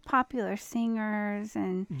with popular singers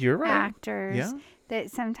and you're right. actors. Yeah. That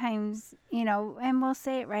sometimes, and we'll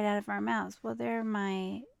say it right out of our mouths. Well, they're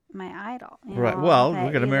my idol. Right. Well, that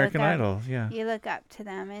look at you American look up- Idol. Yeah. You look up to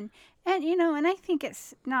them, and I think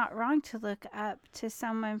it's not wrong to look up to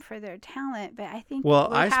someone for their talent, but I think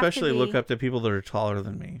I especially look up to people that are taller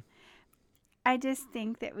than me. I just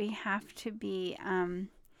think that we have to be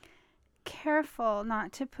careful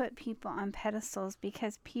not to put people on pedestals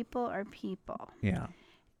because people are people. Yeah.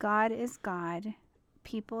 God is God.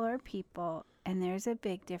 People are people. And there's a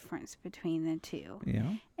big difference between the two.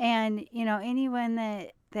 Yeah. And, anyone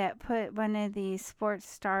that put one of these sports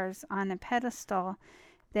stars on a pedestal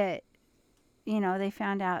that, they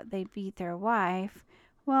found out they beat their wife.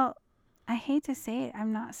 Well, I hate to say it,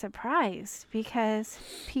 I'm not surprised because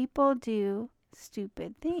people do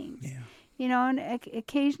stupid things. Yeah. And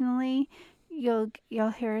occasionally you'll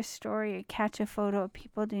hear a story or catch a photo of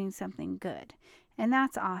people doing something good. And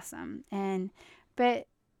that's awesome. But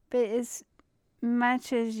as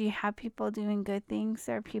much as you have people doing good things,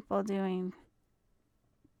 there are people doing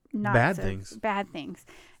bad things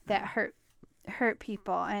that hurt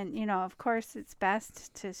people. And of course it's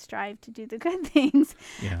best to strive to do the good things.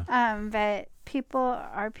 Yeah. But people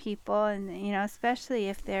are people, and especially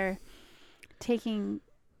if they're taking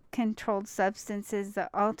controlled substances that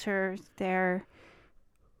alter their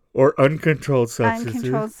Or uncontrolled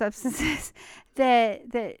substances.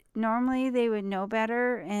 that normally they would know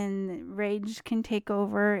better, and rage can take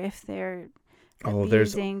over if they're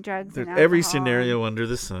abusing drugs and alcohol. Every scenario under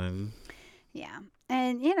the sun. Yeah.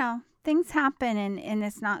 And things happen and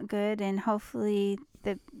it's not good, and hopefully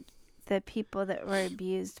the people that were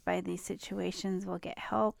abused by these situations will get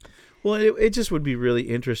help. Well, it just would be really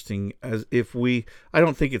interesting as if I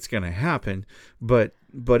don't think it's going to happen, but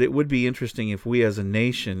it would be interesting if we as a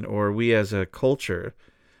nation or we as a culture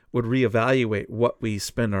would reevaluate what we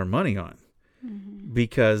spend our money on. Mm-hmm.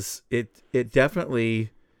 Because it definitely,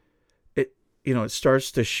 it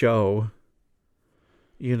starts to show,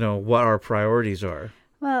 what our priorities are.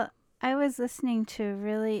 Well, I was listening to a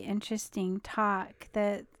really interesting talk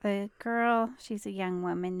that the girl, she's a young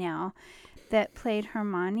woman now, that played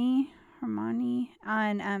Hermione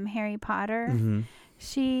on Harry Potter. Mm-hmm.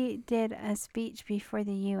 She did a speech before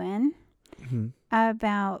the UN Mm-hmm.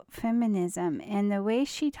 about feminism, and the way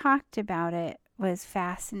she talked about it was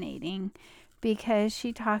fascinating because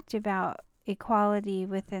she talked about equality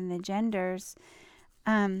within the genders.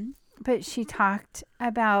 But she talked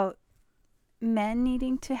about men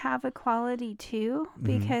needing to have equality too,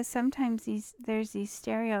 because sometimes there's these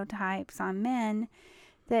stereotypes on men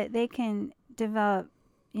that they can develop,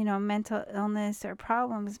 mental illness or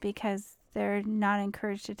problems because they're not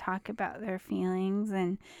encouraged to talk about their feelings,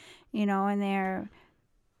 and and they're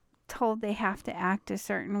told they have to act a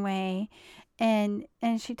certain way. And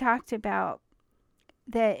she talked about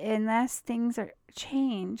that unless things are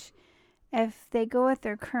change, if they go at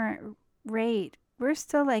their current rate, we're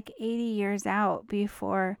still like 80 years out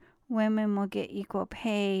before women will get equal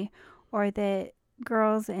pay, or that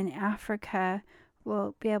girls in Africa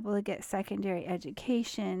will be able to get secondary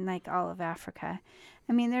education like all of Africa.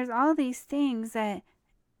 I mean, there's all these things that,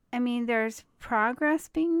 there's progress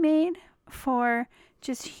being made for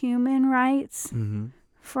just human rights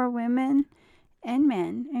for women and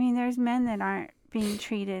men. There's men that aren't being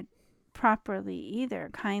treated properly either,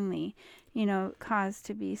 kindly, caused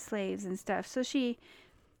to be slaves and stuff. So she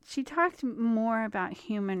talked more about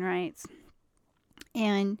human rights,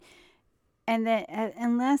 and that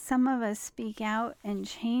unless some of us speak out and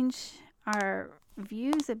change our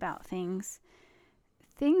views about things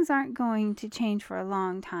aren't going to change for a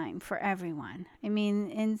long time for everyone.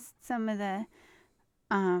 In some of the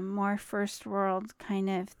more first world kind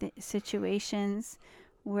of situations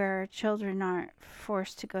where children aren't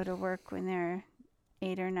forced to go to work when they're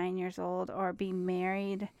 8 or 9 years old, or be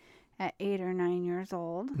married at 8 or 9 years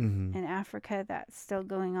old. In Africa, that's still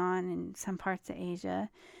going on. In some parts of Asia,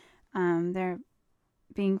 they're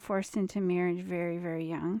being forced into marriage very, very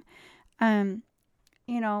young.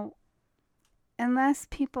 Unless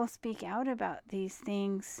people speak out about these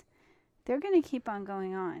things, they're going to keep on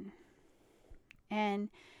going on. And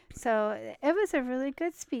so it was a really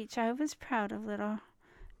good speech. I was proud of little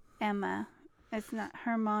Emma. It's not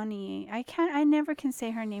Hermione. I never can say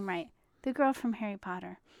her name right. The girl from Harry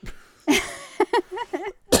Potter.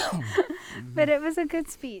 But it was a good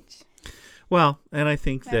speech. Well, and I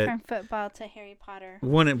think that from football to Harry Potter.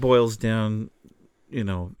 When it boils down,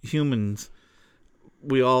 humans,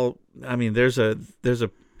 we all, there's a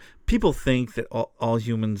people think that all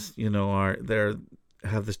humans,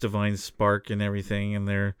 have this divine spark and everything, and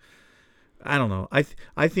I don't know.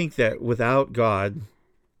 I think that without God,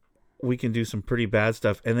 we can do some pretty bad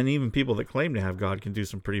stuff, and then even people that claim to have God can do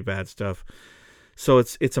some pretty bad stuff. So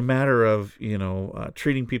it's a matter of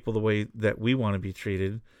treating people the way that we want to be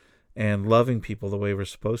treated, and loving people the way we're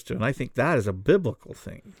supposed to. And I think that is a biblical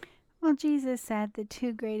thing. Well, Jesus said the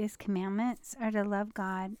 2 greatest commandments are to love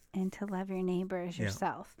God and to love your neighbor as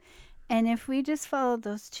yourself. And if we just follow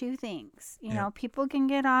those 2 things, people can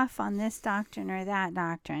get off on this doctrine or that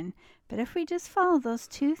doctrine. But if we just follow those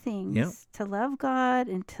 2 things, to love God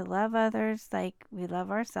and to love others like we love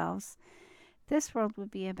ourselves, this world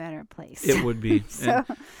would be a better place. It would be. So,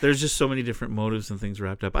 there's just so many different motives and things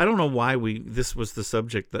wrapped up. I don't know why this was the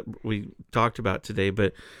subject that we talked about today,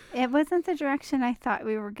 but it wasn't the direction I thought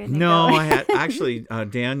we were going to go. No, I had actually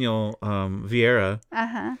Daniel Vieira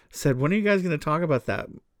said, "When are you guys going to talk about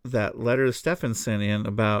that letter Stefan sent in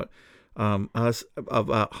about us,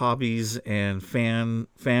 about hobbies and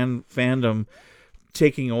fandom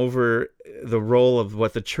taking over the role of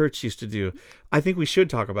what the church used to do?" I think we should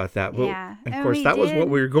talk about that. Yeah. Of course, that was what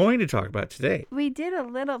we were going to talk about today. We did a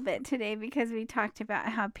little bit today because we talked about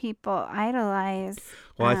how people idolize.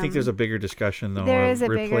 Well, I think there's a bigger discussion, though. There is a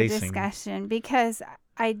bigger discussion, because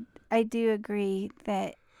I do agree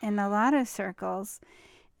that in a lot of circles,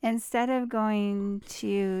 instead of going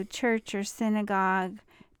to church or synagogue,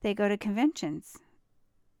 they go to conventions,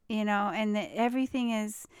 and that everything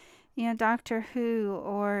is, Doctor Who,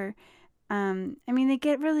 or,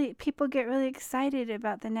 people get really excited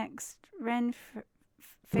about the next Renfest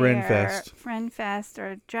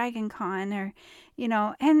or Dragon Con, or,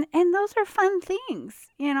 and those are fun things,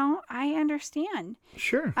 I understand.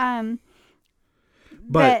 Sure.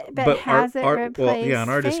 But has it replaced and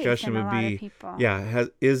our discussion would be,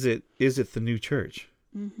 is it the new church?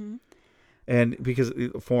 Mm-hmm. And because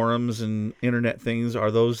forums and internet things, are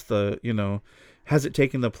those has it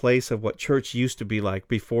taken the place of what church used to be like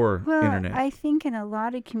before internet? I think in a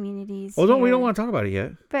lot of communities. Well, we don't want to talk about it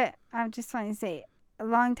yet. But I just want to say, a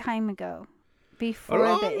long time ago, before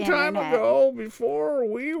the internet. A long time ago, before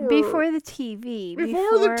the TV.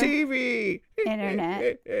 Before the TV.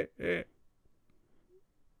 Internet.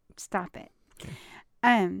 Stop it.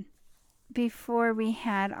 Okay. Before we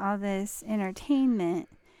had all this entertainment,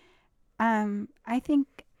 I think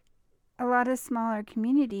a lot of smaller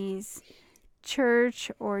communities,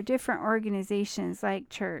 church or different organizations like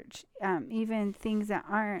church, even things that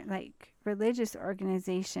aren't like religious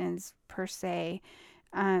organizations per se,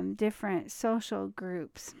 different social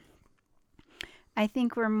groups, I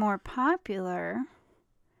think were more popular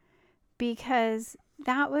because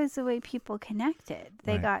that was the way people connected.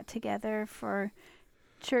 They Right. got together for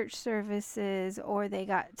church services, or they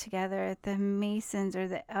got together at the Masons or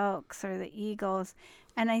the Elks or the Eagles.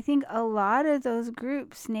 And I think a lot of those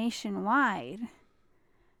groups nationwide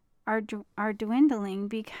are dwindling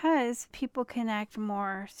because people connect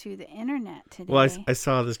more through the internet today. Well, I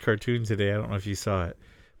saw this cartoon today. I don't know if you saw it,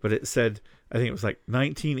 but it said, I think it was like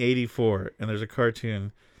 1984, and there's a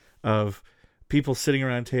cartoon of people sitting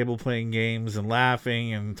around a table playing games and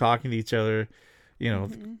laughing and talking to each other,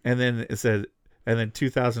 and then it said, and then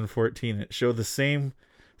 2014, it showed the same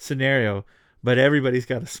scenario, but everybody's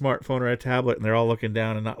got a smartphone or a tablet, and they're all looking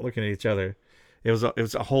down and not looking at each other. It was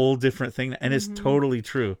a whole different thing, and it's totally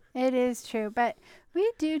true. It is true, but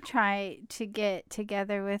we do try to get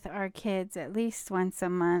together with our kids at least once a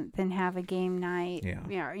month and have a game night.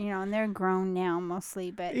 Yeah. And they're grown now mostly,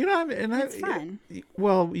 but It's fun.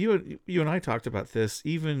 Well, you and I talked about this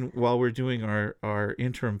even while we're doing our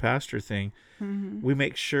interim pastor thing. We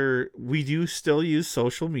make sure we do still use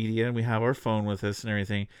social media, and we have our phone with us and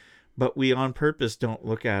everything. But we on purpose don't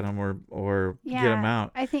look at them or get them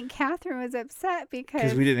out. I think Catherine was upset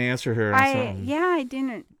because we didn't answer her on something. I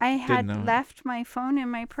didn't. I had know. left my phone in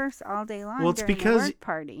my purse all day long Well, it's during because the work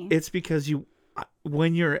party. It's because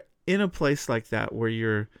when you're in a place like that where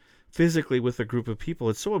you're physically with a group of people,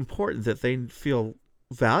 it's so important that they feel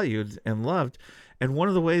valued and loved. And one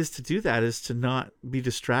of the ways to do that is to not be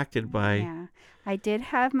distracted by... Yeah. I did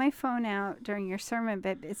have my phone out during your sermon,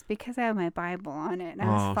 but it's because I have my Bible on it and I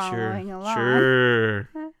was following along. Sure.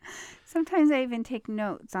 Sometimes I even take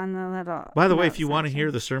notes on the little... By the way, note if you want to section.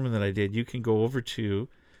 hear the sermon that I did, you can go over to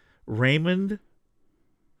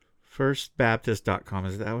RaymondFirstBaptist.com.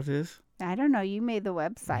 Is that what it is? I don't know. You made the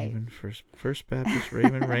website. Raymond First Baptist.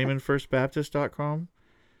 RaymondFirstBaptist.com.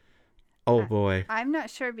 Oh, boy. I'm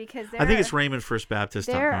not sure because I think it's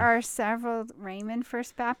RaymondFirstBaptist.com. there are several Raymond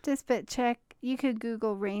First Baptist, but you could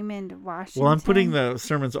Google Raymond Washington. Well, I'm putting the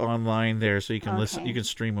sermons online there so you can listen. Okay. You can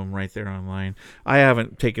stream them right there online. I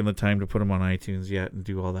haven't taken the time to put them on iTunes yet and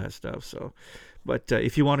do all that stuff. So, but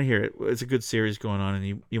if you want to hear it, it's a good series going on,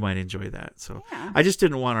 and you might enjoy that. So, Yeah. I just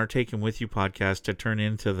didn't want our Take Him With You podcast to turn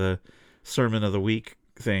into the Sermon of the Week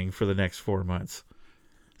thing for the next 4 months.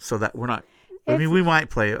 So that we're not. I mean, we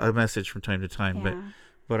might play a message from time to time, Yeah.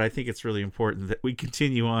 but I think it's really important that we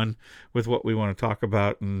continue on with what we want to talk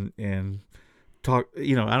about and talk. I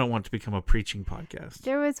don't want it to become a preaching podcast.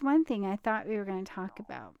 There was one thing I thought we were going to talk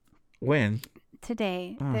about When?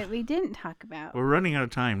 today that we didn't talk about. We're running out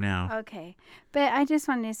of time now. Okay. But I just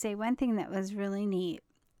wanted to say one thing that was really neat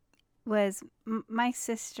was my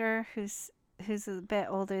sister, who's a bit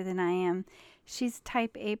older than I am. She's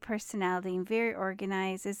type A personality and very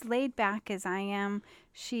organized, as laid back as I am.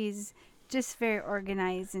 She's just very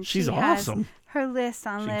organized, and She's she has awesome. her list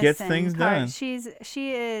on She lists gets and things cards. done.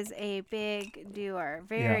 She is a big doer,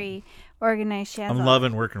 very organized. She has I'm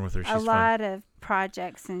loving working with her. She's a fun. lot of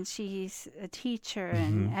projects, and she's a teacher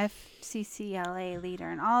and Mm-hmm. FCCLA leader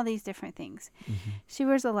and all these different things. Mm-hmm. She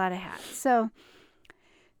wears a lot of hats. So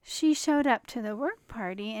she showed up to the work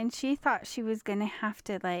party, and she thought she was going to have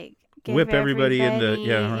to give Whip everybody into-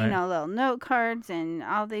 yeah, right. little note cards and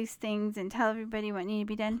all these things and tell everybody what needed to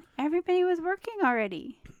be done. Everybody was working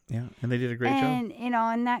already. Yeah, and they did a great job. And,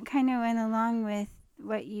 and that kind of went along with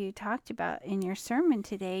what you talked about in your sermon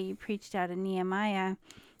today. You preached out of Nehemiah,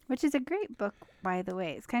 which is a great book, by the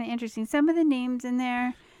way. It's kind of interesting. Some of the names in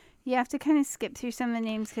there, you have to kind of skip through some of the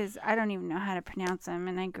names because I don't even know how to pronounce them,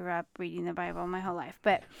 and I grew up reading the Bible my whole life.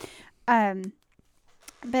 But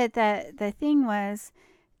the thing was,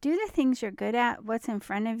 do the things you're good at, what's in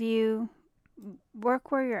front of you,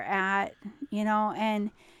 work where you're at,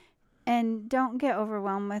 and don't get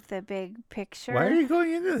overwhelmed with the big picture. Why are you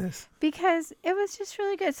going into this? Because it was just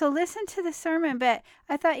really good. So listen to the sermon. But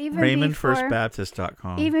I thought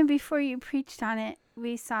RaymondFirstBaptist.com. even before you preached on it,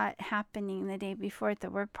 we saw it happening the day before at the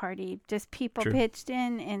work party. Just people True. pitched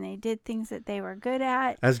in and they did things that they were good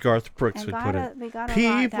at. As Garth Brooks And would put it. we got a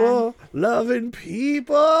lot done. People loving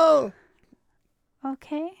people.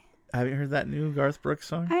 Okay. Have you heard that new Garth Brooks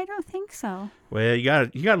song? I don't think so. Well, you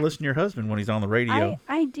got to listen to your husband when he's on the radio.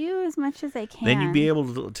 I do as much as I can. Then you'd be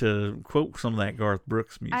able to quote some of that Garth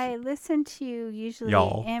Brooks music. I listen to you usually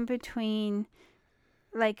Y'all. in between,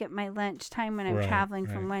 like at my lunchtime when I'm Right, traveling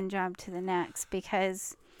right. from one job to the next,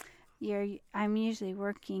 because I'm usually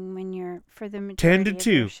working when you're for the 10 majority to of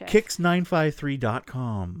your 2, shift.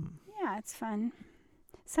 kicks953.com. Yeah, it's fun.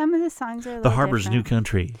 Some of the songs are a The little Harbor's New different.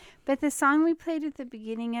 Country. But the song we played at the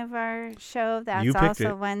beginning of our show, that's You picked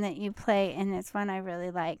also it. one that you play, and it's one I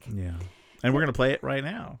really like. Yeah. And we're going to play it right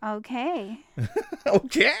now. Okay.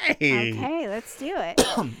 Okay. Okay, let's do it.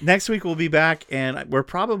 Next week we'll be back, and we're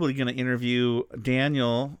probably going to interview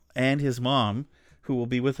Daniel and his mom, who will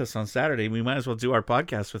be with us on Saturday. We might as well do our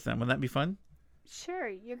podcast with them. Wouldn't that be fun? Sure,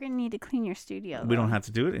 you're going to need to clean your studio. We don't though. have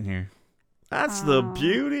to do it in here. That's the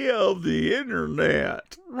beauty of the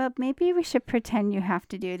internet. Well, maybe we should pretend you have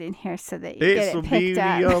to do it in here so that you It's get the it beauty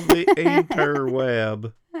picked up. of the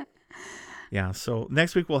interweb. Yeah, so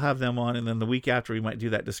next week we'll have them on, and then the week after we might do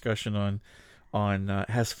that discussion on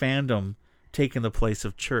has fandom taken the place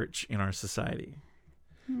of church in our society.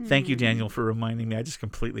 Thank you, Daniel, for reminding me. I just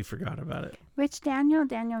completely forgot about it. Which Daniel?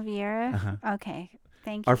 Daniel Vieira? Uh-huh. Okay,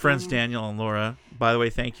 thank you. Our friends Daniel and Laura, by the way,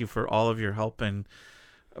 thank you for all of your help and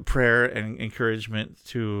prayer and encouragement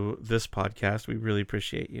to this podcast. We really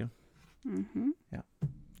appreciate you. Mm-hmm. Yeah.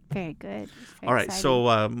 Very good. Very All right,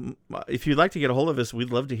 exciting. so if you'd like to get a hold of us, we'd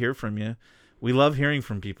love to hear from you. We love hearing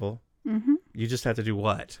from people. Mm-hmm. You just have to do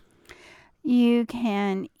what? You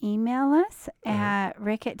can email us at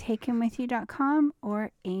rick@takenwithyou.com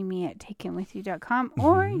or amy@takenwithyou.com,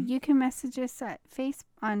 or you can message us at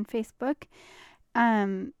on Facebook.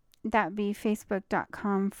 That'd be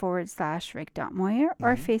facebook.com/rick.moyer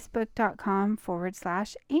or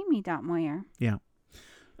facebook.com/amy.moyer. Yeah.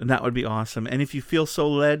 And that would be awesome. And if you feel so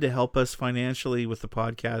led to help us financially with the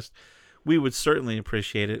podcast, we would certainly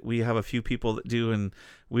appreciate it. We have a few people that do, and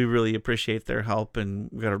we really appreciate their help.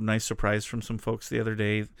 And we got a nice surprise from some folks the other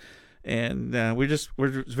day. And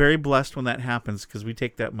we're very blessed when that happens, because we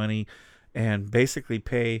take that money and basically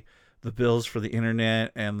pay the bills for the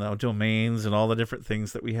internet and the domains and all the different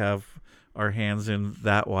things that we have our hands in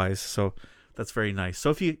that wise. So that's very nice. So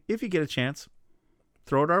if you get a chance,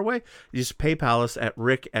 throw it our way. You just PayPal us at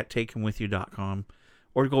rick@takenwithyou.com,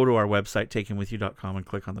 or go to our website, takenwithyou.com, and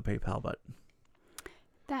click on the PayPal button.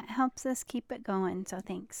 That helps us keep it going, so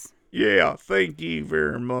thanks. Yeah, thank you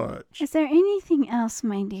very much. Is there anything else,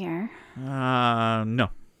 my dear? No.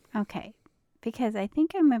 Okay, because I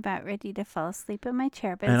think I'm about ready to fall asleep in my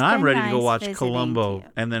chair. But And it's I'm been ready to go nice watch visiting Columbo you.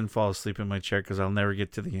 and then fall asleep in my chair because I'll never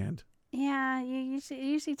get to the end. Yeah, it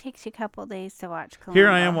usually takes you a couple days to watch Columbo. Here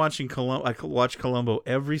I am watching Columbo. I watch Columbo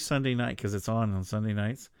every Sunday night because it's on Sunday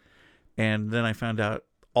nights. And then I found out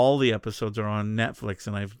all the episodes are on Netflix,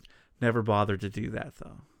 and I've never bothered to do that,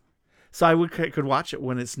 though. So I could watch it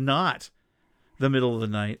when it's not the middle of the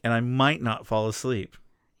night, and I might not fall asleep.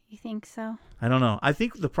 You think so? I don't know. I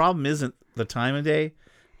think the problem isn't the time of day.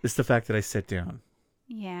 It's the fact that I sit down.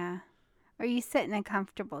 Yeah. Or you sit in a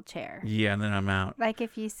comfortable chair. Yeah, and then I'm out. Like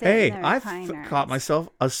if you sit Hey, in the I've recliner. caught myself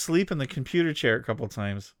asleep in the computer chair a couple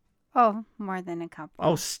times. Oh, more than a couple.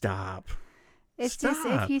 Oh, stop. It's just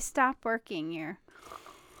stop. if you stop working, you're...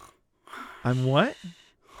 I'm what?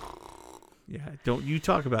 Yeah, don't you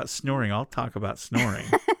talk about snoring. I'll talk about snoring.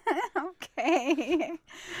 Okay.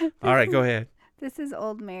 All right, go ahead. This is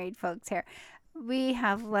old married folks here. We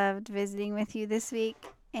have loved visiting with you this week,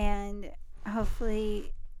 and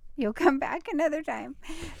hopefully you'll come back another time.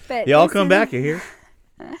 But Yeah, I'll this come is- back here.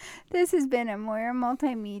 This has been a Moyer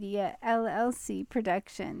Multimedia LLC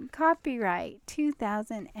production. Copyright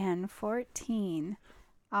 2014.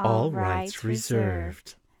 All rights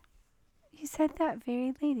reserved. You said that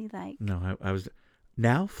very ladylike. No, I was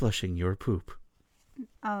now flushing your poop.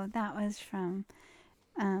 Oh, that was from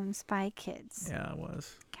Spy Kids. Yeah, it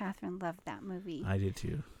was. Catherine loved that movie. I did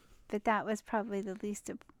too. But that was probably the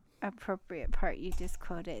least appropriate part you just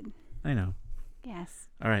quoted. I know. Yes.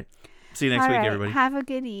 All right. See you next All week, right, everybody. Have a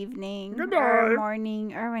good evening. Good or night.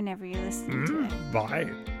 morning or whenever you're listening to it.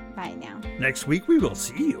 Bye. Bye now. Next week we will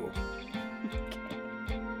see you.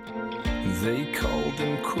 They called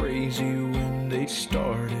them crazy when they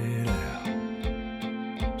started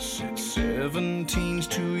out. Said 17's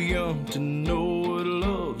too young to know what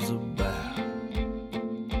love's about.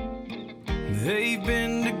 They've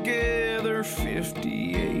been together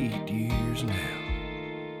 58 years now.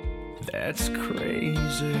 That's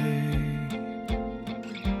crazy.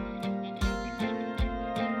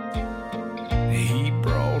 He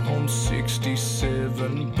brought home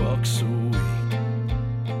 $67 a week.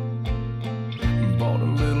 Bought a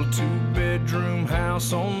little 2-bedroom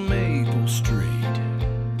house on Maple Street,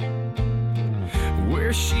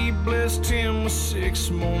 where she blessed him with 6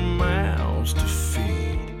 more mouths to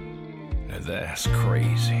feed. Now that's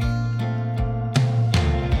crazy.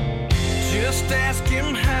 Just ask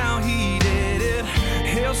him how he did it.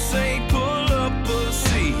 He'll say pull up a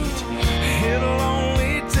seat. It'll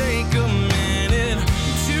only take a minute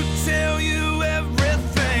to tell you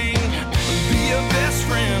everything. Be your best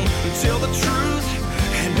friend. tell the truth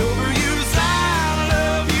and overuse I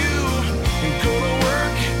love you. Go to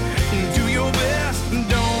work and do your best.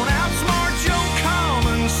 Don't outsmart your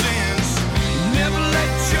common sense. Never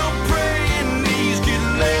let your praying knees get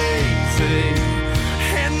lazy.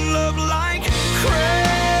 And love like crazy.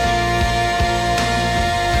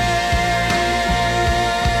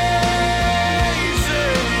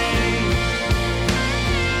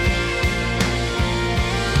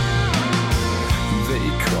 They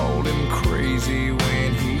called him crazy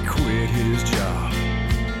when he quit his job.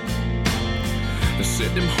 They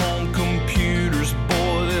said them home computers,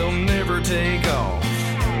 boy, they'll never take off.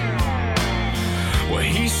 Well,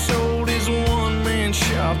 he sold his one-man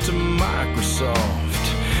shop to Microsoft,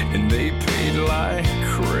 and they paid like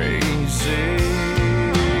crazy.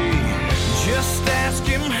 Just ask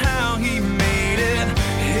him how he made it.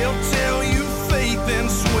 He'll tell you faith and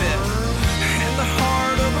sweat, and the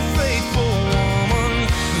heart of a faithful woman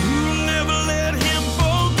who never let him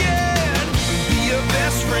forget. Be a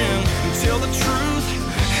best friend, tell the truth,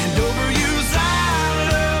 and overuse I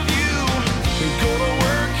love you. Go to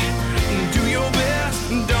work and do your best.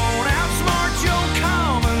 Don't outsmart your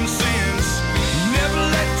common sense. Never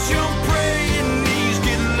let your praying knees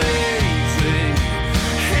get lazy.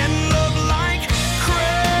 And love like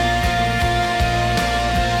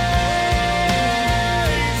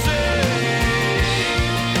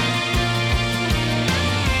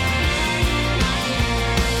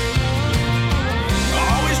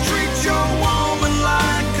always treat your woman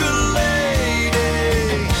like a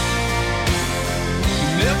lady.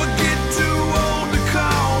 Never get too old to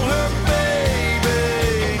call her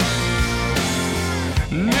baby.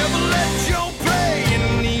 Never let your praying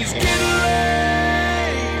knees get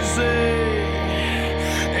lazy.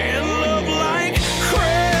 And love like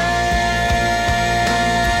crazy.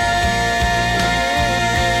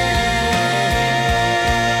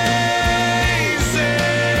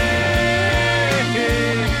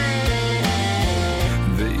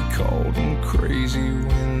 They called him crazy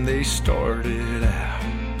when they started out.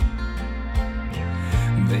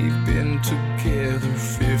 They've been together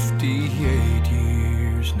 58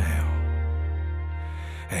 years now.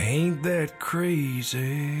 Ain't that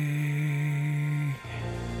crazy?